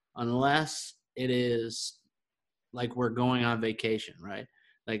things, unless it is like we're going on vacation, right?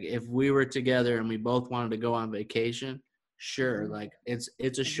 Like if we were together and we both wanted to go on vacation, sure, like it's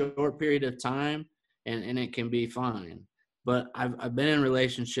a short period of time and it can be fine. But I've been in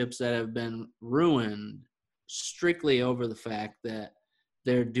relationships that have been ruined strictly over the fact that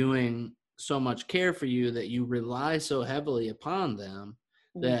they're doing so much care for you that you rely so heavily upon them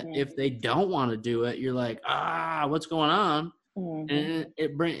that if they don't want to do it, you're like, what's going on? And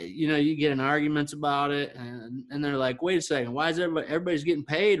it you know, you get in arguments about it, and they're like, wait a second, why is everybody's getting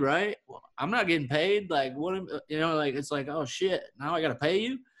paid, right? Well, I'm not getting paid. Like, what, you know, like, it's like, oh shit, now I got to pay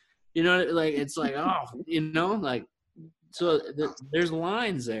you, you know, like, it's like, oh, you know, like, so there's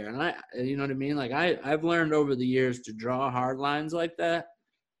lines there. And you know what I mean? Like I've learned over the years to draw hard lines like that.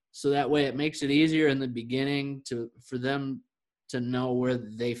 So that way it makes it easier in the beginning for them to know where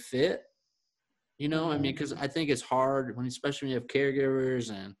they fit, you know. I mean, because I think it's hard especially when you have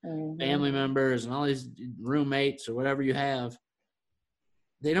caregivers and family members and all these roommates or whatever you have,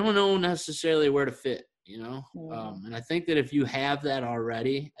 they don't know necessarily where to fit, you know. And I think that if you have that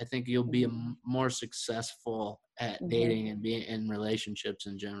already, I think you'll be more successful at dating and being in relationships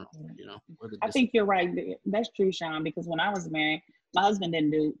in general, you know. I think you're right. That's true, Sean, because when I was married, my husband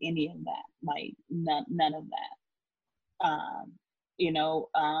didn't do any of that, like none of that. You know,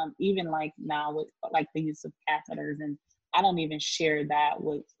 even like now with like the use of catheters, and I don't even share that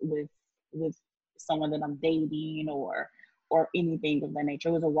with someone that I'm dating or anything of that nature.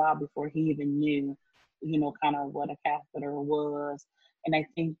 It was a while before he even knew, kind of what a catheter was. And I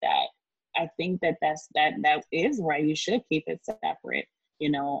think that that is right. You should keep it separate,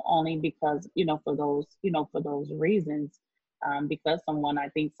 only because, for those reasons. Because I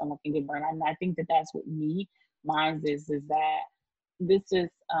think someone can get burned out. And I think that that's what mine is that this is,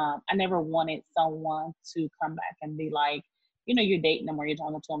 I never wanted someone to come back and be like, you're dating them or you're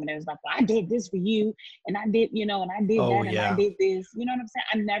talking to them and it was like, well, I did this for you and I did, and I did that and I did this, you know what I'm saying?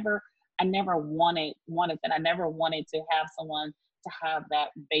 I never wanted that. I never wanted to have someone to have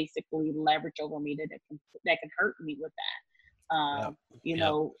that basically leverage over me that can hurt me with that.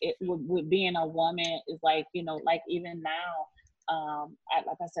 It with being a woman is like, like even now,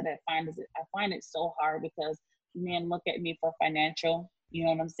 like I said, I find it so hard because men look at me for financial, you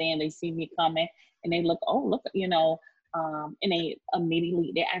know what I'm saying? They see me coming and they look, and they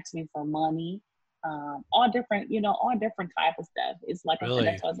immediately, they ask me for money, all different type of stuff. It's like, Really? I said,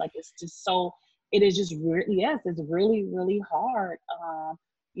 that's why it's like, it's just so, it is just really, yes, it's really, really hard.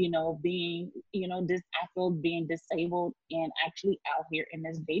 Being, I feel being disabled and actually out here in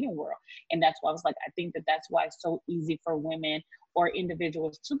this dating world. And that's why I was like, I think that that's why it's so easy for women or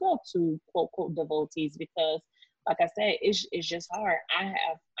individuals to go to quote, unquote, devotees, because like I said, it's just hard. I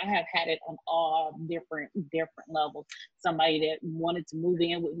have had it on all different levels. Somebody that wanted to move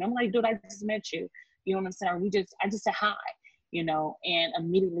in with me. I'm like, dude, I just met you. You know what I'm saying? I just said hi, and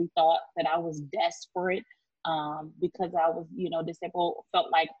immediately thought that I was desperate because I was, disabled,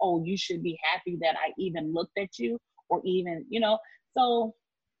 felt like, oh, you should be happy that I even looked at you or even, so,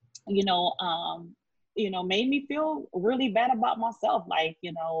 made me feel really bad about myself.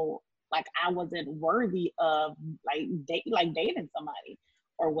 Like I wasn't worthy of dating somebody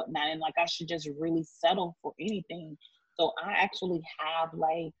or whatnot. And like, I should just really settle for anything. So I actually have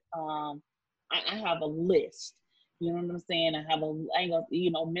I have a list, you know what I'm saying? I have a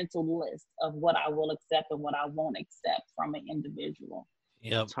mental list of what I will accept and what I won't accept from an individual.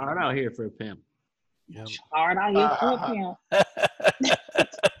 Yep. It's hard out here for a pimp. Yep. It's hard out here for a pimp.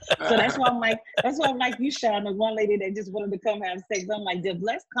 So that's why I'm like you, Sean, the one lady that just wanted to come have sex. I'm like, just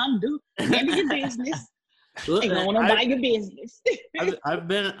let's come do into your business. Look, Ain't going about your business. I've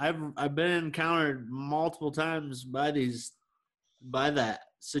been encountered multiple times by that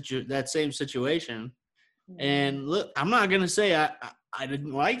same situation. And look, I'm not gonna say I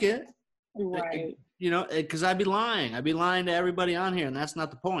didn't like it, right? Because I'd be lying. I'd be lying to everybody on here, and that's not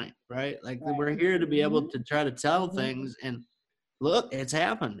the point, right? Like we're here to be able to try to tell things, and look, it's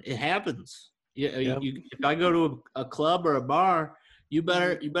happened. It happens. If I go to a club or a bar, you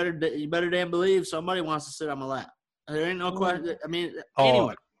better damn believe somebody wants to sit on my lap. There ain't no question. I mean,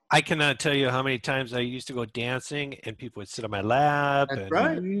 anyway. I cannot tell you how many times I used to go dancing and people would sit on my lap and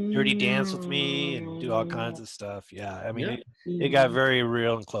dirty dance with me and do all kinds of stuff. Yeah, I mean, it got very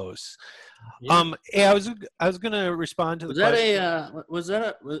real and close. Yeah. Hey, I was gonna respond to the question. Was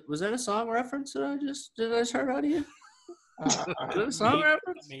that a song reference that I just heard out of you? Is that a song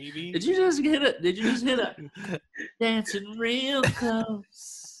reference? Maybe. Did you just hit it? Dancing real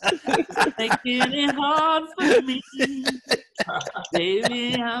close, making it hard for me.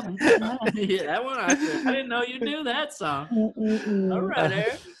 Baby, I'm yeah, that one I didn't know you knew that song. All right,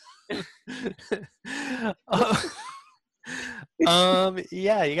 Eric.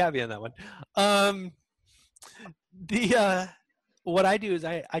 Yeah, you gotta be on that one. What I do is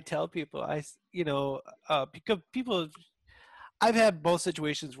I tell people because people, I've had both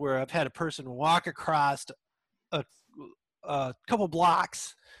situations where I've had a person walk across a couple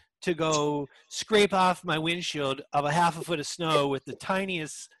blocks to go scrape off my windshield of a half a foot of snow with the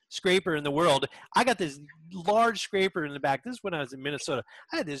tiniest scraper in the world. I got this large scraper in the back. This is when I was in Minnesota.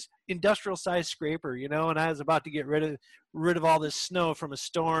 I had this industrial sized scraper, and I was about to get rid of all this snow from a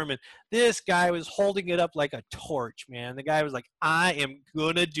storm. And this guy was holding it up like a torch, man. The guy was like, I am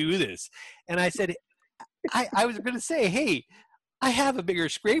going to do this. And I said, I was going to say, hey, I have a bigger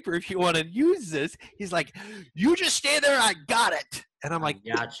scraper if you want to use this. He's like, you just stay there. I got it. And I'm like,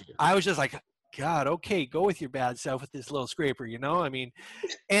 got you. I was just like, God, okay, go with your bad self with this little scraper, I mean,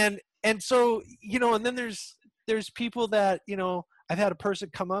 and so, and then there's people that, I've had a person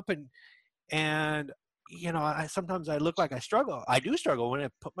come up and sometimes I look like I struggle. I do struggle when I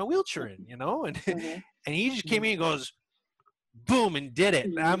put my wheelchair in, and he just came in and goes, boom, and did it.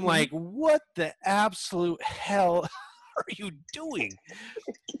 And I'm like, what the absolute hell are you doing?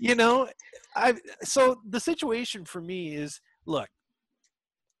 So the situation for me is, look,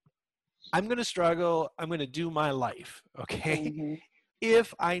 I'm going to struggle. I'm going to do my life. Okay.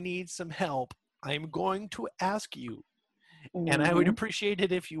 If I need some help, I'm going to ask you. And I would appreciate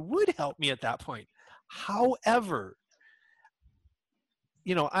it if you would help me at that point. However,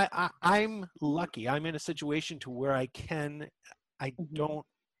 you know, I'm lucky. I'm in a situation to where I don't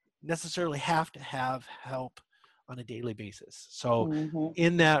necessarily have to have help on a daily basis. So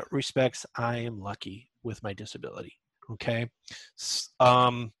in that respects, I am lucky with my disability. Okay.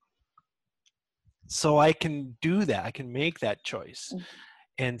 So I can do that. I can make that choice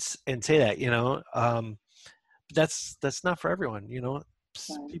and say that, you know, that's not for everyone, you know.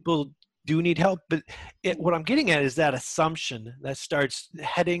 People do need help, but what I'm getting at is that assumption that starts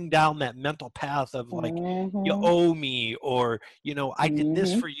heading down that mental path of like, you owe me, or, you know, I did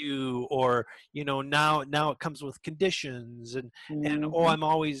this for you, or, you know, now it comes with conditions, and oh, I'm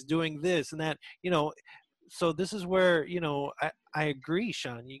always doing this and that, you know. So this is where, you know, I agree,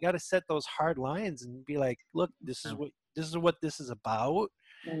 Sean. You got to set those hard lines and be like, look, this is what this is about.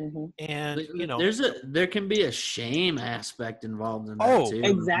 And you know, there can be a shame aspect involved in that too.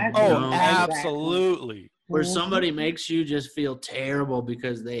 Exactly. You oh, know? absolutely. Where somebody makes you just feel terrible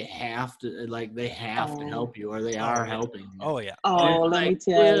because they have to help you, or they are helping you. Oh yeah. Oh, let me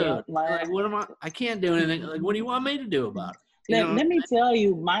tell you, like, what am I can't do anything. Like, what do you want me to do about it? Let me tell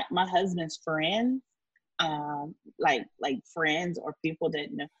you, my husband's friends, like friends or people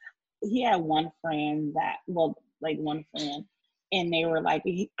that know, he had one friend and they were like,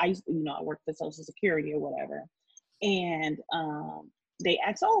 I used to, you know, I worked for Social Security or whatever, and they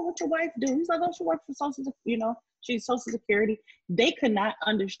asked, oh, what your wife do? He's like, oh, she works for Social, you know, she's Social Security. They could not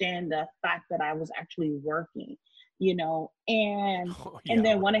understand the fact that I was actually working, you know, and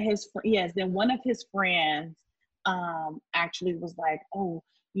then one of his friends actually was like, oh,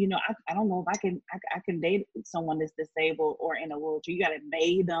 you know, I don't know if I can date someone that's disabled or in a wheelchair. You got to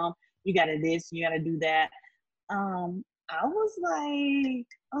bathe them. You got to this. You got to do that. I was like,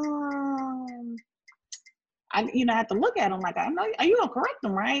 I had to look at him like, I know, are you gonna correct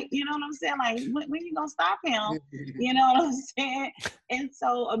him, right? You know what I'm saying? Like, when you gonna stop him? You know what I'm saying? And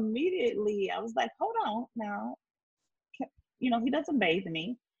so immediately I was like, hold on now. You know, he doesn't bathe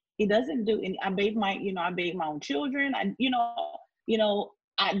me. He doesn't do any. I bathe my own children. I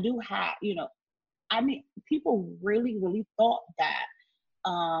do have, you know, I mean, people really, really thought that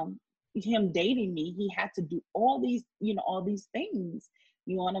him dating me, he had to do all these things,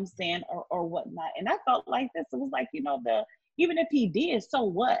 you know what I'm saying, or whatnot. And I felt like this. It was like, you know, even if he did, so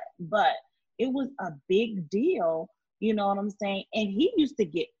what? But it was a big deal, you know what I'm saying? And he used to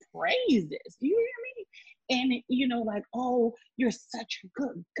get praises. You hear me? And, you know, like, oh, you're such a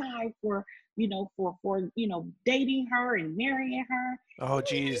good guy for dating her and marrying her. Oh,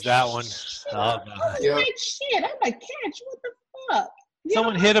 geez, that one. Oh, like, shit. I'm like, Catch, what the fuck?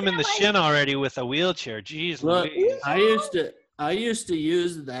 Someone hit him in the shin already with a wheelchair. Jeez, look, Louise. I used to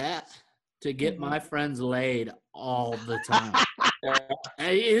use that to get my friends laid all the time.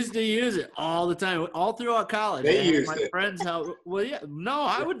 I used to use it all the time, all throughout college. My friends help. Well, yeah, no,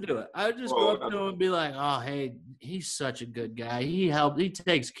 I would do it. I would just go up to him and be like, "Oh, hey, he's such a good guy. He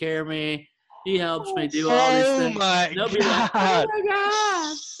takes care of me. He helps me do all these things." They'll be like, "Oh my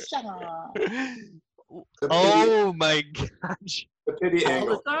gosh, shut up!" Oh my gosh! The pity all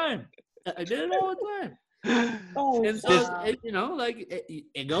angle. the time. I did it all the time. Oh, and so you know, like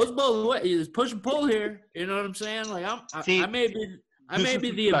it goes both ways. There's push and pull here. You know what I'm saying? Like I may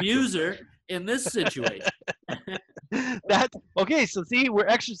be the abuser in this situation. That's okay. So see, we're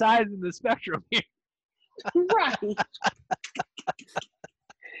exercising the spectrum here. Right.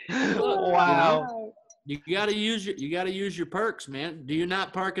 Wow. You gotta use your perks, man. Do you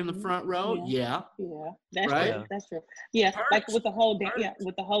not park in the front row? Yeah. That's right. True. That's true. Yeah, perks. Like with the whole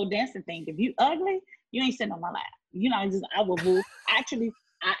dancing thing. If you ugly, you ain't sitting on my lap. You know, I will move. I actually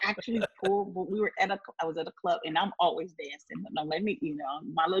pulled. I was at a club, and I'm always dancing. Don't let me, you know,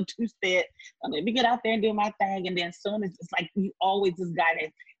 my little two-step. Let me get out there and do my thing. And then as soon as it's like you always this guy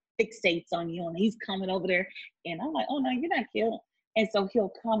that fixates on you, and he's coming over there, and I'm like, oh no, you're not cute. And so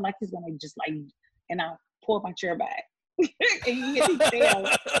he'll come like he's gonna just like. And I'll pull my chair back. And he fell.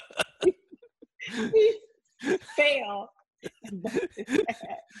 He fell.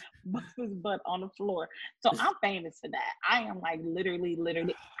 Bust his butt on the floor. So I'm famous for that. I am like literally.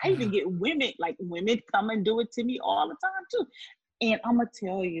 I even get women come and do it to me all the time too. And I'm gonna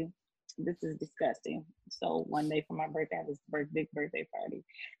tell you, this is disgusting. So one day for my birthday, I had this big birthday party.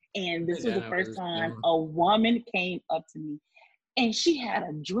 And this was the first time a woman came up to me and she had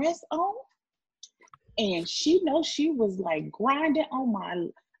a dress on. And she was like grinding on my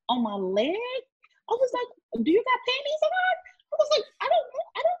leg. I was like, "Do you got panties on?" was like, I don't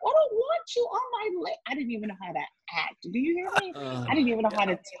want you on my leg. I didn't even know how to act. Do you hear me? I didn't even know how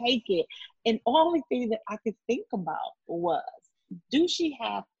to take it. And all the thing that I could think about was, do she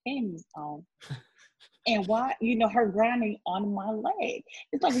have panties on? And why, her grinding on my leg?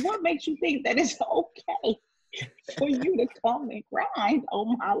 It's like, what makes you think that it's okay for you to come and grind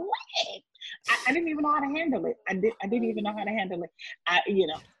on my leg? I didn't even know how to handle it. I didn't even know how to handle it.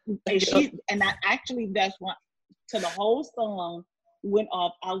 And I actually, that's why, to the whole song went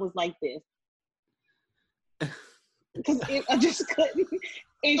off, I was like this. Because I just couldn't.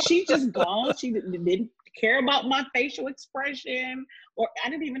 And she just gone. She didn't care about my facial expression, or I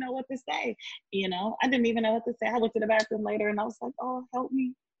didn't even know what to say. I didn't even know what to say. I went to the bathroom later and I was like, oh, help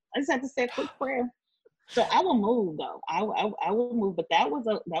me. I just had to say a quick prayer. So I will move though. I will move. But that was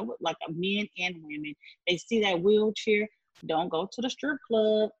like a men and women. They see that wheelchair. Don't go to the strip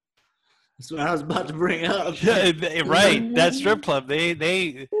club. That's what I was about to bring up. Yeah, right. That strip club. They.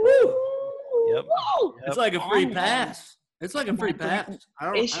 Yep. It's like a free pass. It's like a free pass.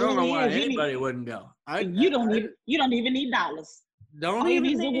 I don't know why anybody wouldn't go. You don't even need dollars. Don't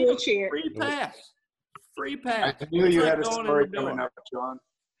even need a wheelchair. Free pass. Free pass. I knew you had a story coming up, John.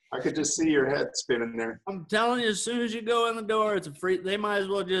 I could just see your head spinning there. I'm telling you, as soon as you go in the door, it's a free. They might as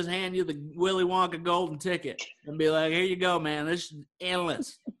well just hand you the Willy Wonka golden ticket and be like, "Here you go, man. This is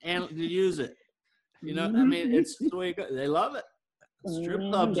endless, and to use it." I mean, it's the way it goes. They love it. Strip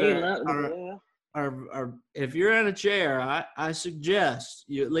clubs are. If you're in a chair, I suggest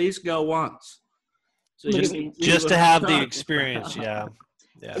you at least go once. So just to have the experience, yeah.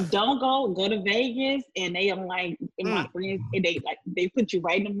 Don't go to Vegas, and they are like, and my friends, and they put you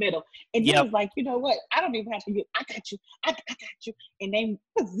right in the middle, and they was like, you know what? I don't even have to. I got you, and they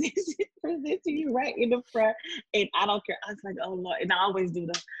position you right in the front, and I don't care. I was like, oh Lord, and I always do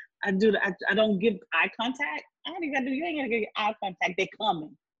that. I don't give eye contact. I don't even you ain't gonna get eye contact. They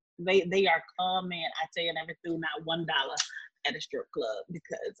coming. They are coming. I tell you, never threw not $1 at a strip club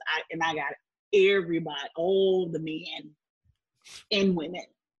because I got everybody, all the men and women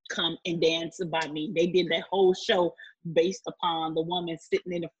come and dance by me. They did that whole show based upon the woman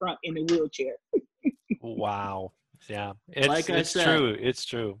sitting in the front in the wheelchair. Wow. Yeah. It's true. It's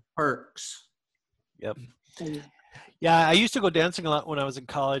true. Perks. Yep. Yeah, I used to go dancing a lot when I was in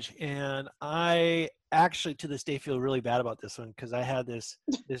college, and I actually to this day feel really bad about this one because I had this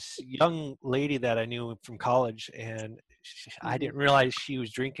young lady that I knew from college, and I didn't realize she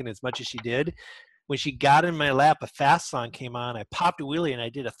was drinking as much as she did. When she got in my lap, a fast song came on. I popped a wheelie and I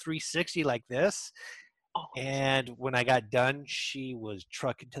did a 360 like this. And when I got done, she was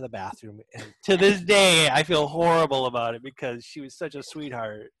trucking to the bathroom. And to this day, I feel horrible about it because she was such a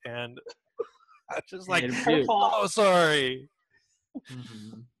sweetheart. And I was just like, oh, sorry.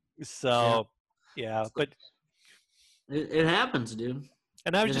 Mm-hmm. So, yeah, but it happens, dude.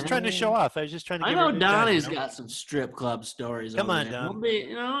 And I was just trying to show off. I was just trying to. I know Donnie's got some strip club stories. Come on, Don.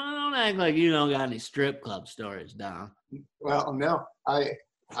 Don't act like you don't got any strip club stories, Don. Well, no, I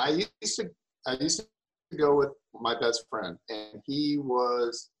used to go with my best friend, and he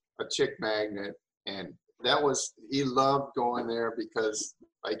was a chick magnet, and he loved going there because,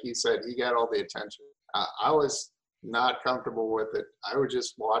 like you said, he got all the attention. I was not comfortable with it. I would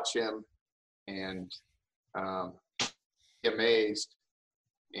just watch him and be amazed.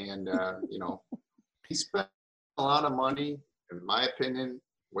 And, he spent a lot of money, in my opinion,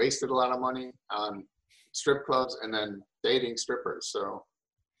 wasted a lot of money on strip clubs and then dating strippers. So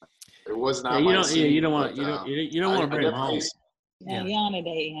it was not my scene. You don't want to bring him home. Yeah, you on a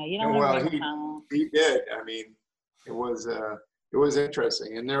date. You don't want to bring him home. He did. I mean, it was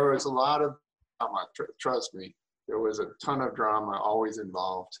interesting. And there was a lot of drama. Trust me, there was a ton of drama always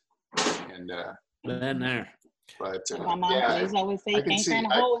involved. And been there. But my mom always say, can't find a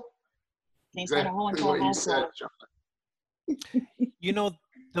hole. Can't find a hole into a house.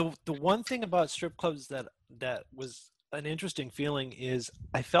 The one thing about strip clubs that was an interesting feeling is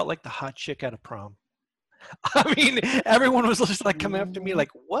I felt like the hot chick at a prom. I mean, everyone was just like coming up to me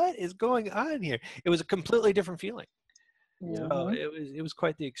like, what is going on here? It was a completely different feeling. Yeah. So it was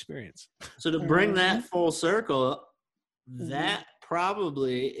quite the experience. So to bring that full circle, that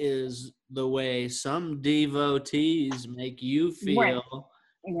probably is the way some devotees make you feel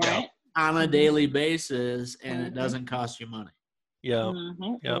on a daily basis, and it doesn't cost you money. Yeah.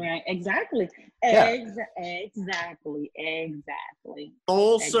 Yep. Right. Exactly. Exactly.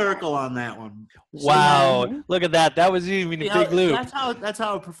 Full circle on that one. Wow. Look at that. That was even a big loop. That's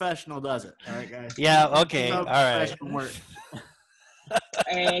how a professional does it. All right, guys. Yeah. Okay. All right.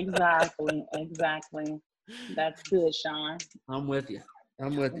 Exactly. That's good, Sean. I'm with you. I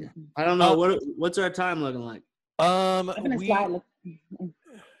don't know what's our time looking like. Open the slide. Look.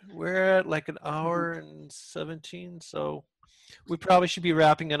 We're at like an hour and 17, so we probably should be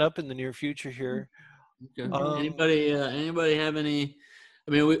wrapping it up in the near future here. Okay. Anybody have any?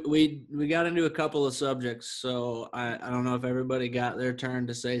 I mean, we got into a couple of subjects, so I don't know if everybody got their turn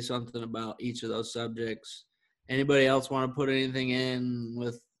to say something about each of those subjects. Anybody else want to put anything in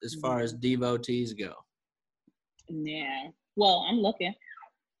with as far as devotees go? Yeah. Well, I'm looking.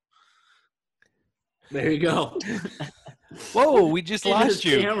 There you go. Whoa, we just lost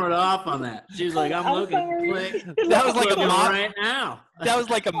you. Hammered off on that. She was like, "I'm looking." Click. That was like a right now. That was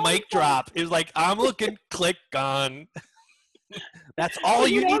like a mic drop. It was like, "I'm looking." Click on. That's all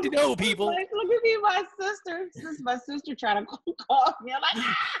you need to know, people. Like, look at me, my sister. Since my sister tried to call me, I'm like,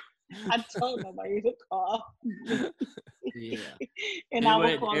 I told nobody to call. Yeah. And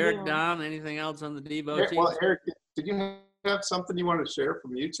anyway, I will call Eric, them. Don, anything else on the devotees? Well, Eric, did you have something you want to share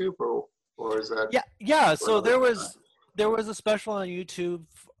from YouTube, or is that? Yeah. So there was a special on YouTube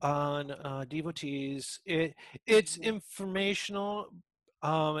on devotees. It's informational,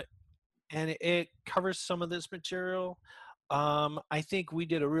 and it covers some of this material. I think we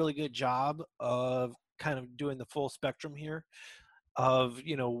did a really good job of kind of doing the full spectrum here of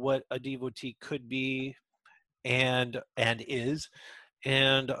what a devotee could be and is.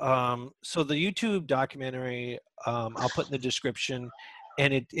 And so the YouTube documentary, I'll put in the description,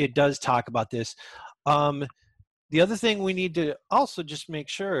 and it does talk about this. The other thing we need to also just make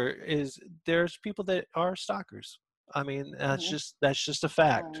sure is there's people that are stalkers. I mean, that's just a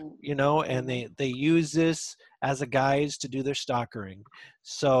fact, and they use this as a guise to do their stalkering.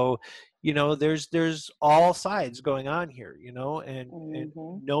 So, there's all sides going on here, and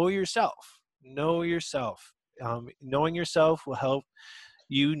know yourself. Knowing yourself will help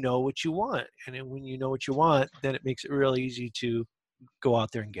you know what you want. And then when you know what you want, then it makes it really easy to go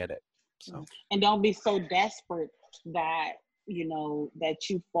out there and get it. So. And don't be so desperate that that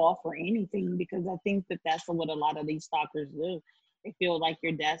you fall for anything, because I think that's what a lot of these stalkers do. They feel like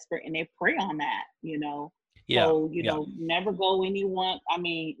you're desperate and they prey on that, Yeah. So, never go anyone. I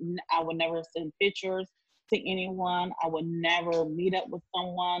mean, I would never send pictures to anyone. I would never meet up with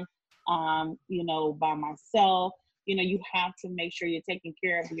someone, by myself. You have to make sure you're taking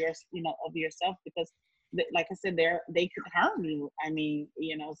care of of yourself, because like I said, they could harm you. I mean,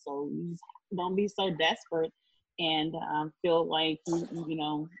 so you just don't be so desperate and feel like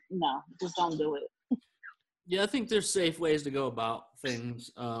no, just don't do it. Yeah, I think there's safe ways to go about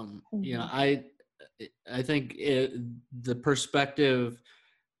things. I think the perspective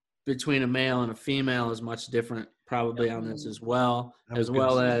between a male and a female is much different probably on this as well as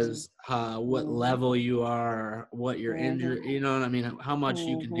what level you are, what you're injured, what I mean, how much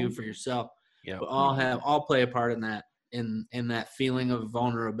you can do for yourself. Yeah. We all play a part in that, in that feeling of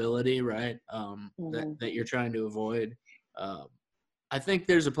vulnerability, right? That you're trying to avoid. I think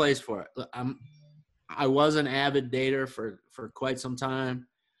there's a place for it. I was an avid dater for quite some time.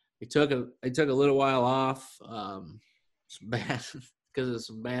 I took a little while off. It's bad because of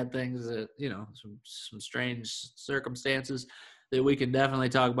some bad things that some strange circumstances that we can definitely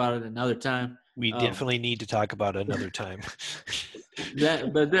talk about at another time. We definitely need to talk about it another time.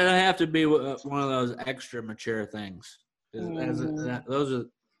 But then I have to be one of those extra mature things. Those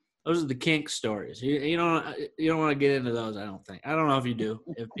are the kink stories. You don't want to get into those. I don't think. I don't know if you do.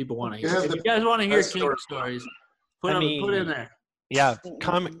 If people want to hear, if you guys want to hear kink stories, put in there. Yeah,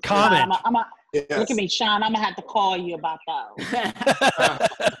 comment. Look at me, Sean. I'm gonna have to call you about those.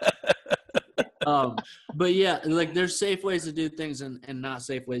 But yeah, like there's safe ways to do things and not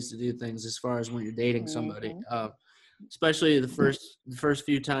safe ways to do things as far as when you're dating somebody. Especially the first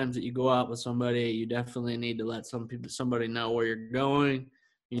few times that you go out with somebody, you definitely need to let somebody know where you're going.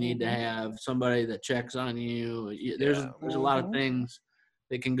 You need to have somebody that checks on you. There's a lot of things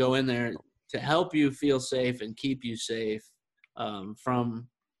that can go in there to help you feel safe and keep you safe from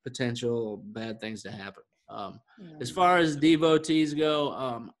potential bad things to happen. As far as devotees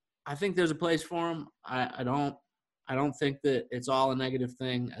go, I think there's a place for them. I don't think that it's all a negative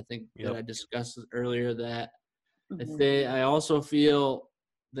thing. I think that I discussed earlier that I also feel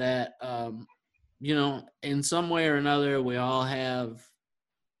that in some way or another we all have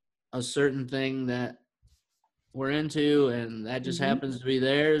a certain thing that we're into, and that just happens to be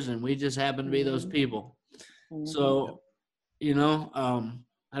theirs, and we just happen to be those people. So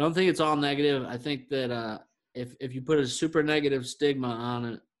I don't think it's all negative. I think that if you put a super negative stigma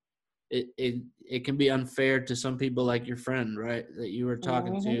on it, it can be unfair to some people, like your friend, right, that you were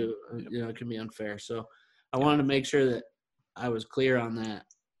talking to. It can be unfair. So I wanted to make sure that I was clear on that.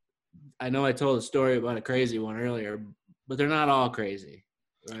 I know I told a story about a crazy one earlier, but they're not all crazy.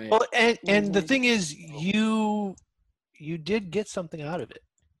 right? Well, and the thing is, you did get something out of it.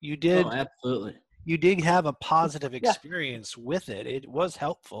 You did. Oh, absolutely. You did have a positive experience with it. It was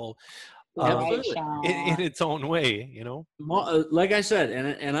helpful, Right, Absolutely. in Sean. its own way, you know. Like I said,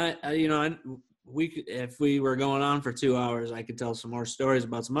 and I you know, we could, if we were going on for 2 hours, I could tell some more stories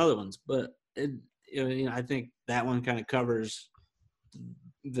about some other ones, but you know, I think that one kind of covers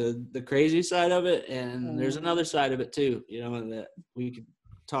the crazy side of it, and there's another side of it too, you know, that we could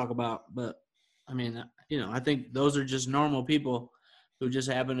talk about. But I mean, you know, I think those are just normal people who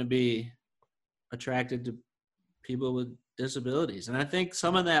just happen to be attracted to people with disabilities, and I think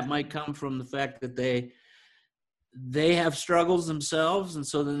some of that might come from the fact that they have struggles themselves, and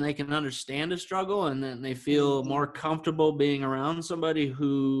so then they can understand a struggle, and then they feel more comfortable being around somebody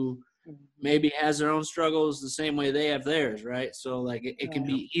who maybe has their own struggles the same way they have theirs, right? So like it can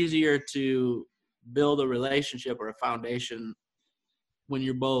be easier to build a relationship or a foundation when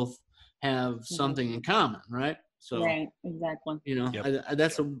you both have something in common, right? So Right, exactly. you know, Yep.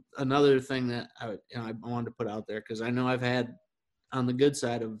 that's another thing that I wanted to put out there, because I know I've had on the good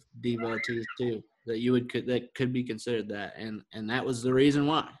side of devotees too, that that could be considered that, and that was the reason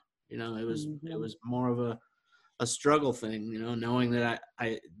why. You know, it was more of a struggle thing, you know, knowing that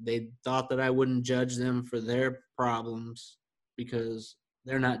they thought that I wouldn't judge them for their problems because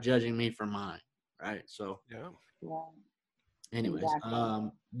they're not judging me for mine, right? So Yeah. Yeah. anyways,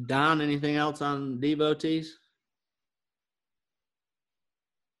 Exactly. Don, anything else on devotees?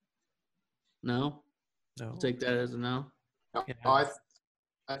 No? No. I'll take that as a no. No, Yeah.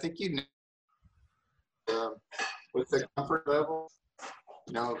 I think with the comfort level,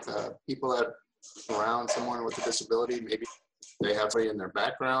 you know, the people that are around someone with a disability, maybe they have somebody in their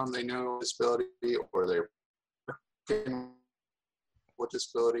background they know disability, or they're working with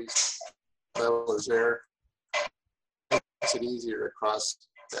disabilities level is there. It makes it easier to cross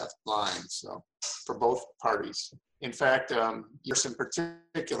that line. So for both parties. In fact, yours in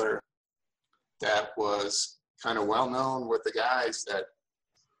particular, that was kind of well known with the guys, that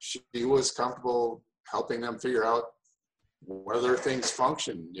she was comfortable helping them figure out whether things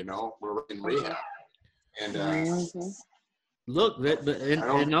function, you know, we're in rehab. And Look, but I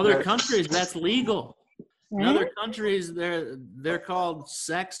don't in other that- countries, that's legal. In other countries, they're called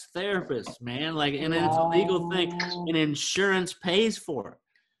sex therapists, man. Like, and it's a legal thing, and insurance pays for it.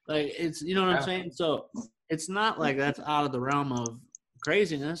 Like, it's, you know what I'm saying? So it's not like that's out of the realm of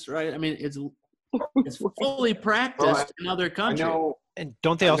craziness, right? I mean, it's fully practiced in other I countries. know, And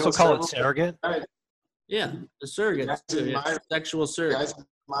don't they I also know call it several surrogate? guys, Yeah, the surrogates guys too. in Yeah. my- Sexual surrogates. guys in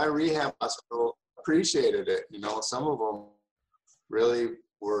my rehab hospital appreciated it. You know, some of them really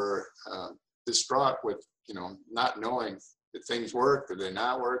were distraught with, you know, not knowing if things work, did they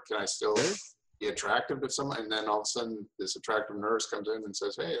not work, can I still be attractive to someone? And then all of a sudden this attractive nurse comes in and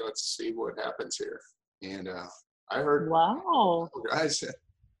says, hey, let's see what happens here. And I heard guys,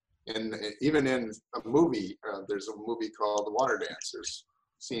 and even in a movie, there's a movie called The Water Dance. There's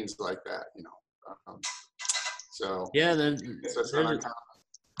scenes like that, you know. So Yeah, then that's not uncommon.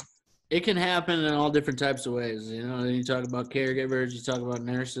 it can happen in all different types of ways. You know, you talk about caregivers, you talk about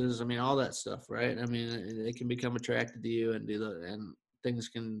nurses. I mean, all that stuff, right? I mean, they can become attracted to you and and things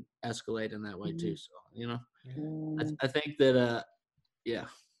can escalate in that way too. So, you know, I think that, yeah.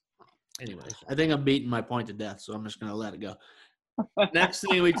 Anyways, I think I'm beating my point to death, so I'm just gonna let it go. Next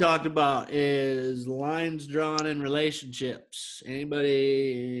thing we talked about is lines drawn in relationships.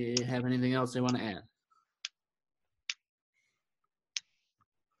 Anybody have anything else they want to add?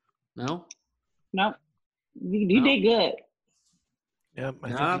 No? Nope. You did good. Yeah,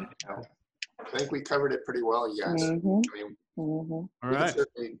 I think we covered it pretty well, you guys. I mean, All we right. can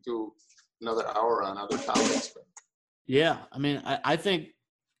certainly do another hour on other topics. But Yeah, I mean, I think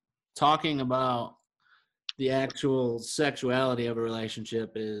talking about the actual sexuality of a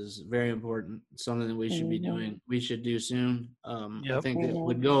relationship is very important. Something that we should be doing. We should do soon. I think it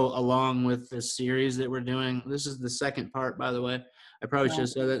would go along with this series that we're doing. This is the second part, by the way. I probably should have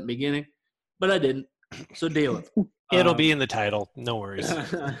said that in the beginning, but I didn't. So deal with it. It'll be in the title. No worries.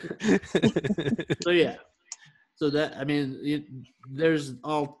 So yeah. So that, I mean, there's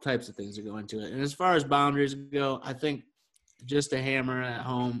all types of things that go into it. And as far as boundaries go, I think just to hammer at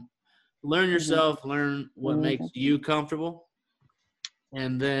home, learn yourself, learn what makes you comfortable,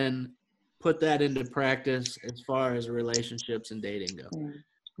 and then put that into practice as far as relationships and dating go.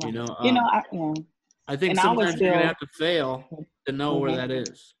 You know, I think sometimes you're gonna have to fail to know where that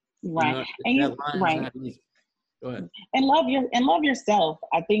is. Right. You know, that line is not easy. Go ahead. And love yourself.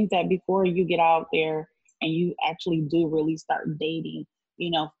 I think that before you get out there and you actually do really start dating,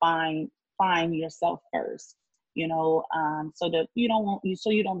 you know, find yourself first. so that you don't want you, so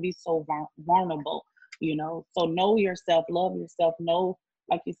you don't be so vulnerable, So know yourself, love yourself, know,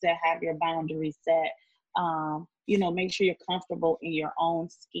 like you said, have your boundaries set. Make sure you're comfortable in your own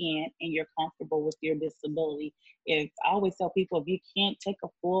skin and you're comfortable with your disability. I always tell people, if you can't take a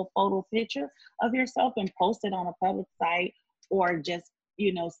full photo picture of yourself and post it on a public site, or just,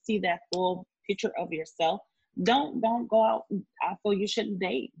 see that full picture of yourself, don't go out. I feel you shouldn't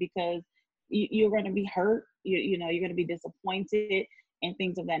date, because you're going to be hurt. You're going to be disappointed and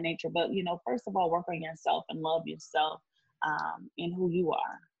things of that nature. But, first of all, work on yourself and love yourself and who you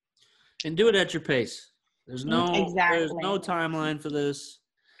are. And do it at your pace. There's no timeline for this.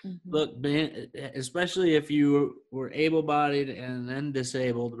 Mm-hmm. Look, man, especially if you were able-bodied and then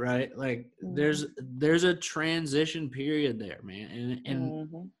disabled, right? Like there's a transition period there, man.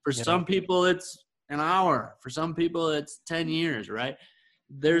 And for some people it's an hour. For some people it's 10 years, right?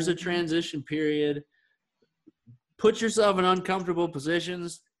 There's a transition period. Put yourself in uncomfortable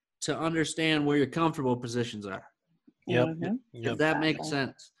positions to understand where your comfortable positions are. If that makes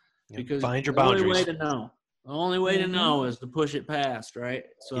sense. Because find your the only boundaries. The only way to know is to push it past, right?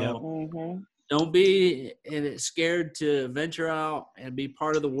 So don't be scared to venture out and be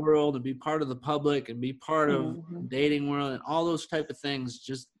part of the world and be part of the public and be part of the dating world and all those type of things,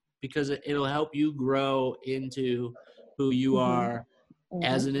 just because it'll help you grow into who you are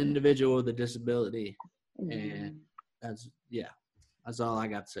as an individual with a disability. And that's all I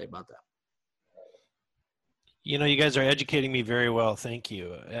got to say about that. You guys are educating me very well. Thank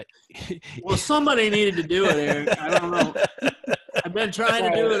you. Well, somebody needed to do it, Eric. I don't know. I've been trying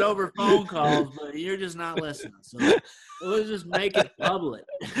to do it over phone calls, but you're just not listening. So let's just make it public.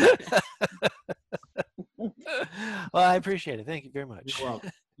 Well, I appreciate it. Thank you very much. You're welcome.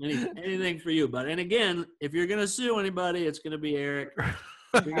 Anything for you, bud. And again, if you're going to sue anybody, it's going to be Eric.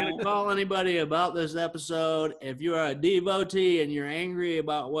 If you're going to call anybody about this episode, if you are a devotee and you're angry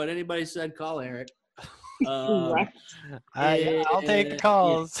about what anybody said, call Eric. I'll take the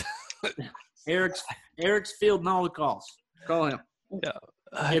calls. Yeah. Eric's fielding all the calls. Call him. Yeah.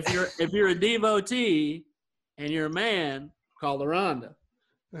 If you're a devotee and you're a man, call LaRonda.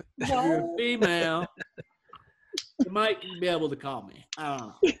 If you're a female, you might be able to call me. I don't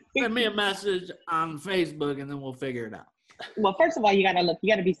know. Send me a message on Facebook and then we'll figure it out. Well, first of all, you gotta at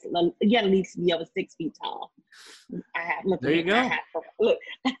least be over 6 feet tall. There you go. Look.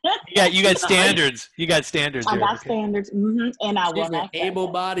 You got standards. You got standards. I got standards. And I will not. She's an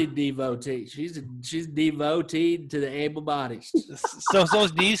able-bodied devotee. She's devoted to the able bodies. So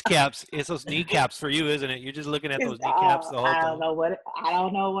those kneecaps. It's those kneecaps for you, isn't it? You're just looking at those kneecaps the whole time. I don't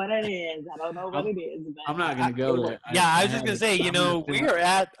know what it is. I'm not gonna go there. I was just gonna say, we are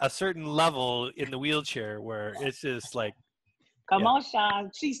at a certain level in the wheelchair where it's just like. Come on, Sean.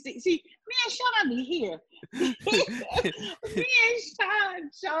 Me and Sean be here. me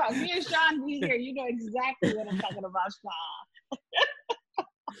and Sean be here. You know exactly what I'm talking about, Sean.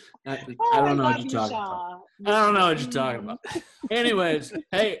 I don't know what you're talking about. I don't know what you're talking about. Anyways,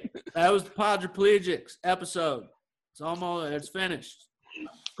 hey, that was the Podriplegics episode. It's finished.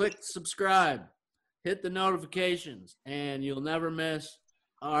 Click subscribe, hit the notifications, and you'll never miss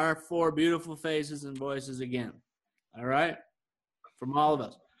our 4 beautiful faces and voices again. All right? From all of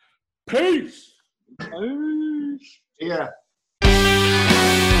us. Peace. Yeah.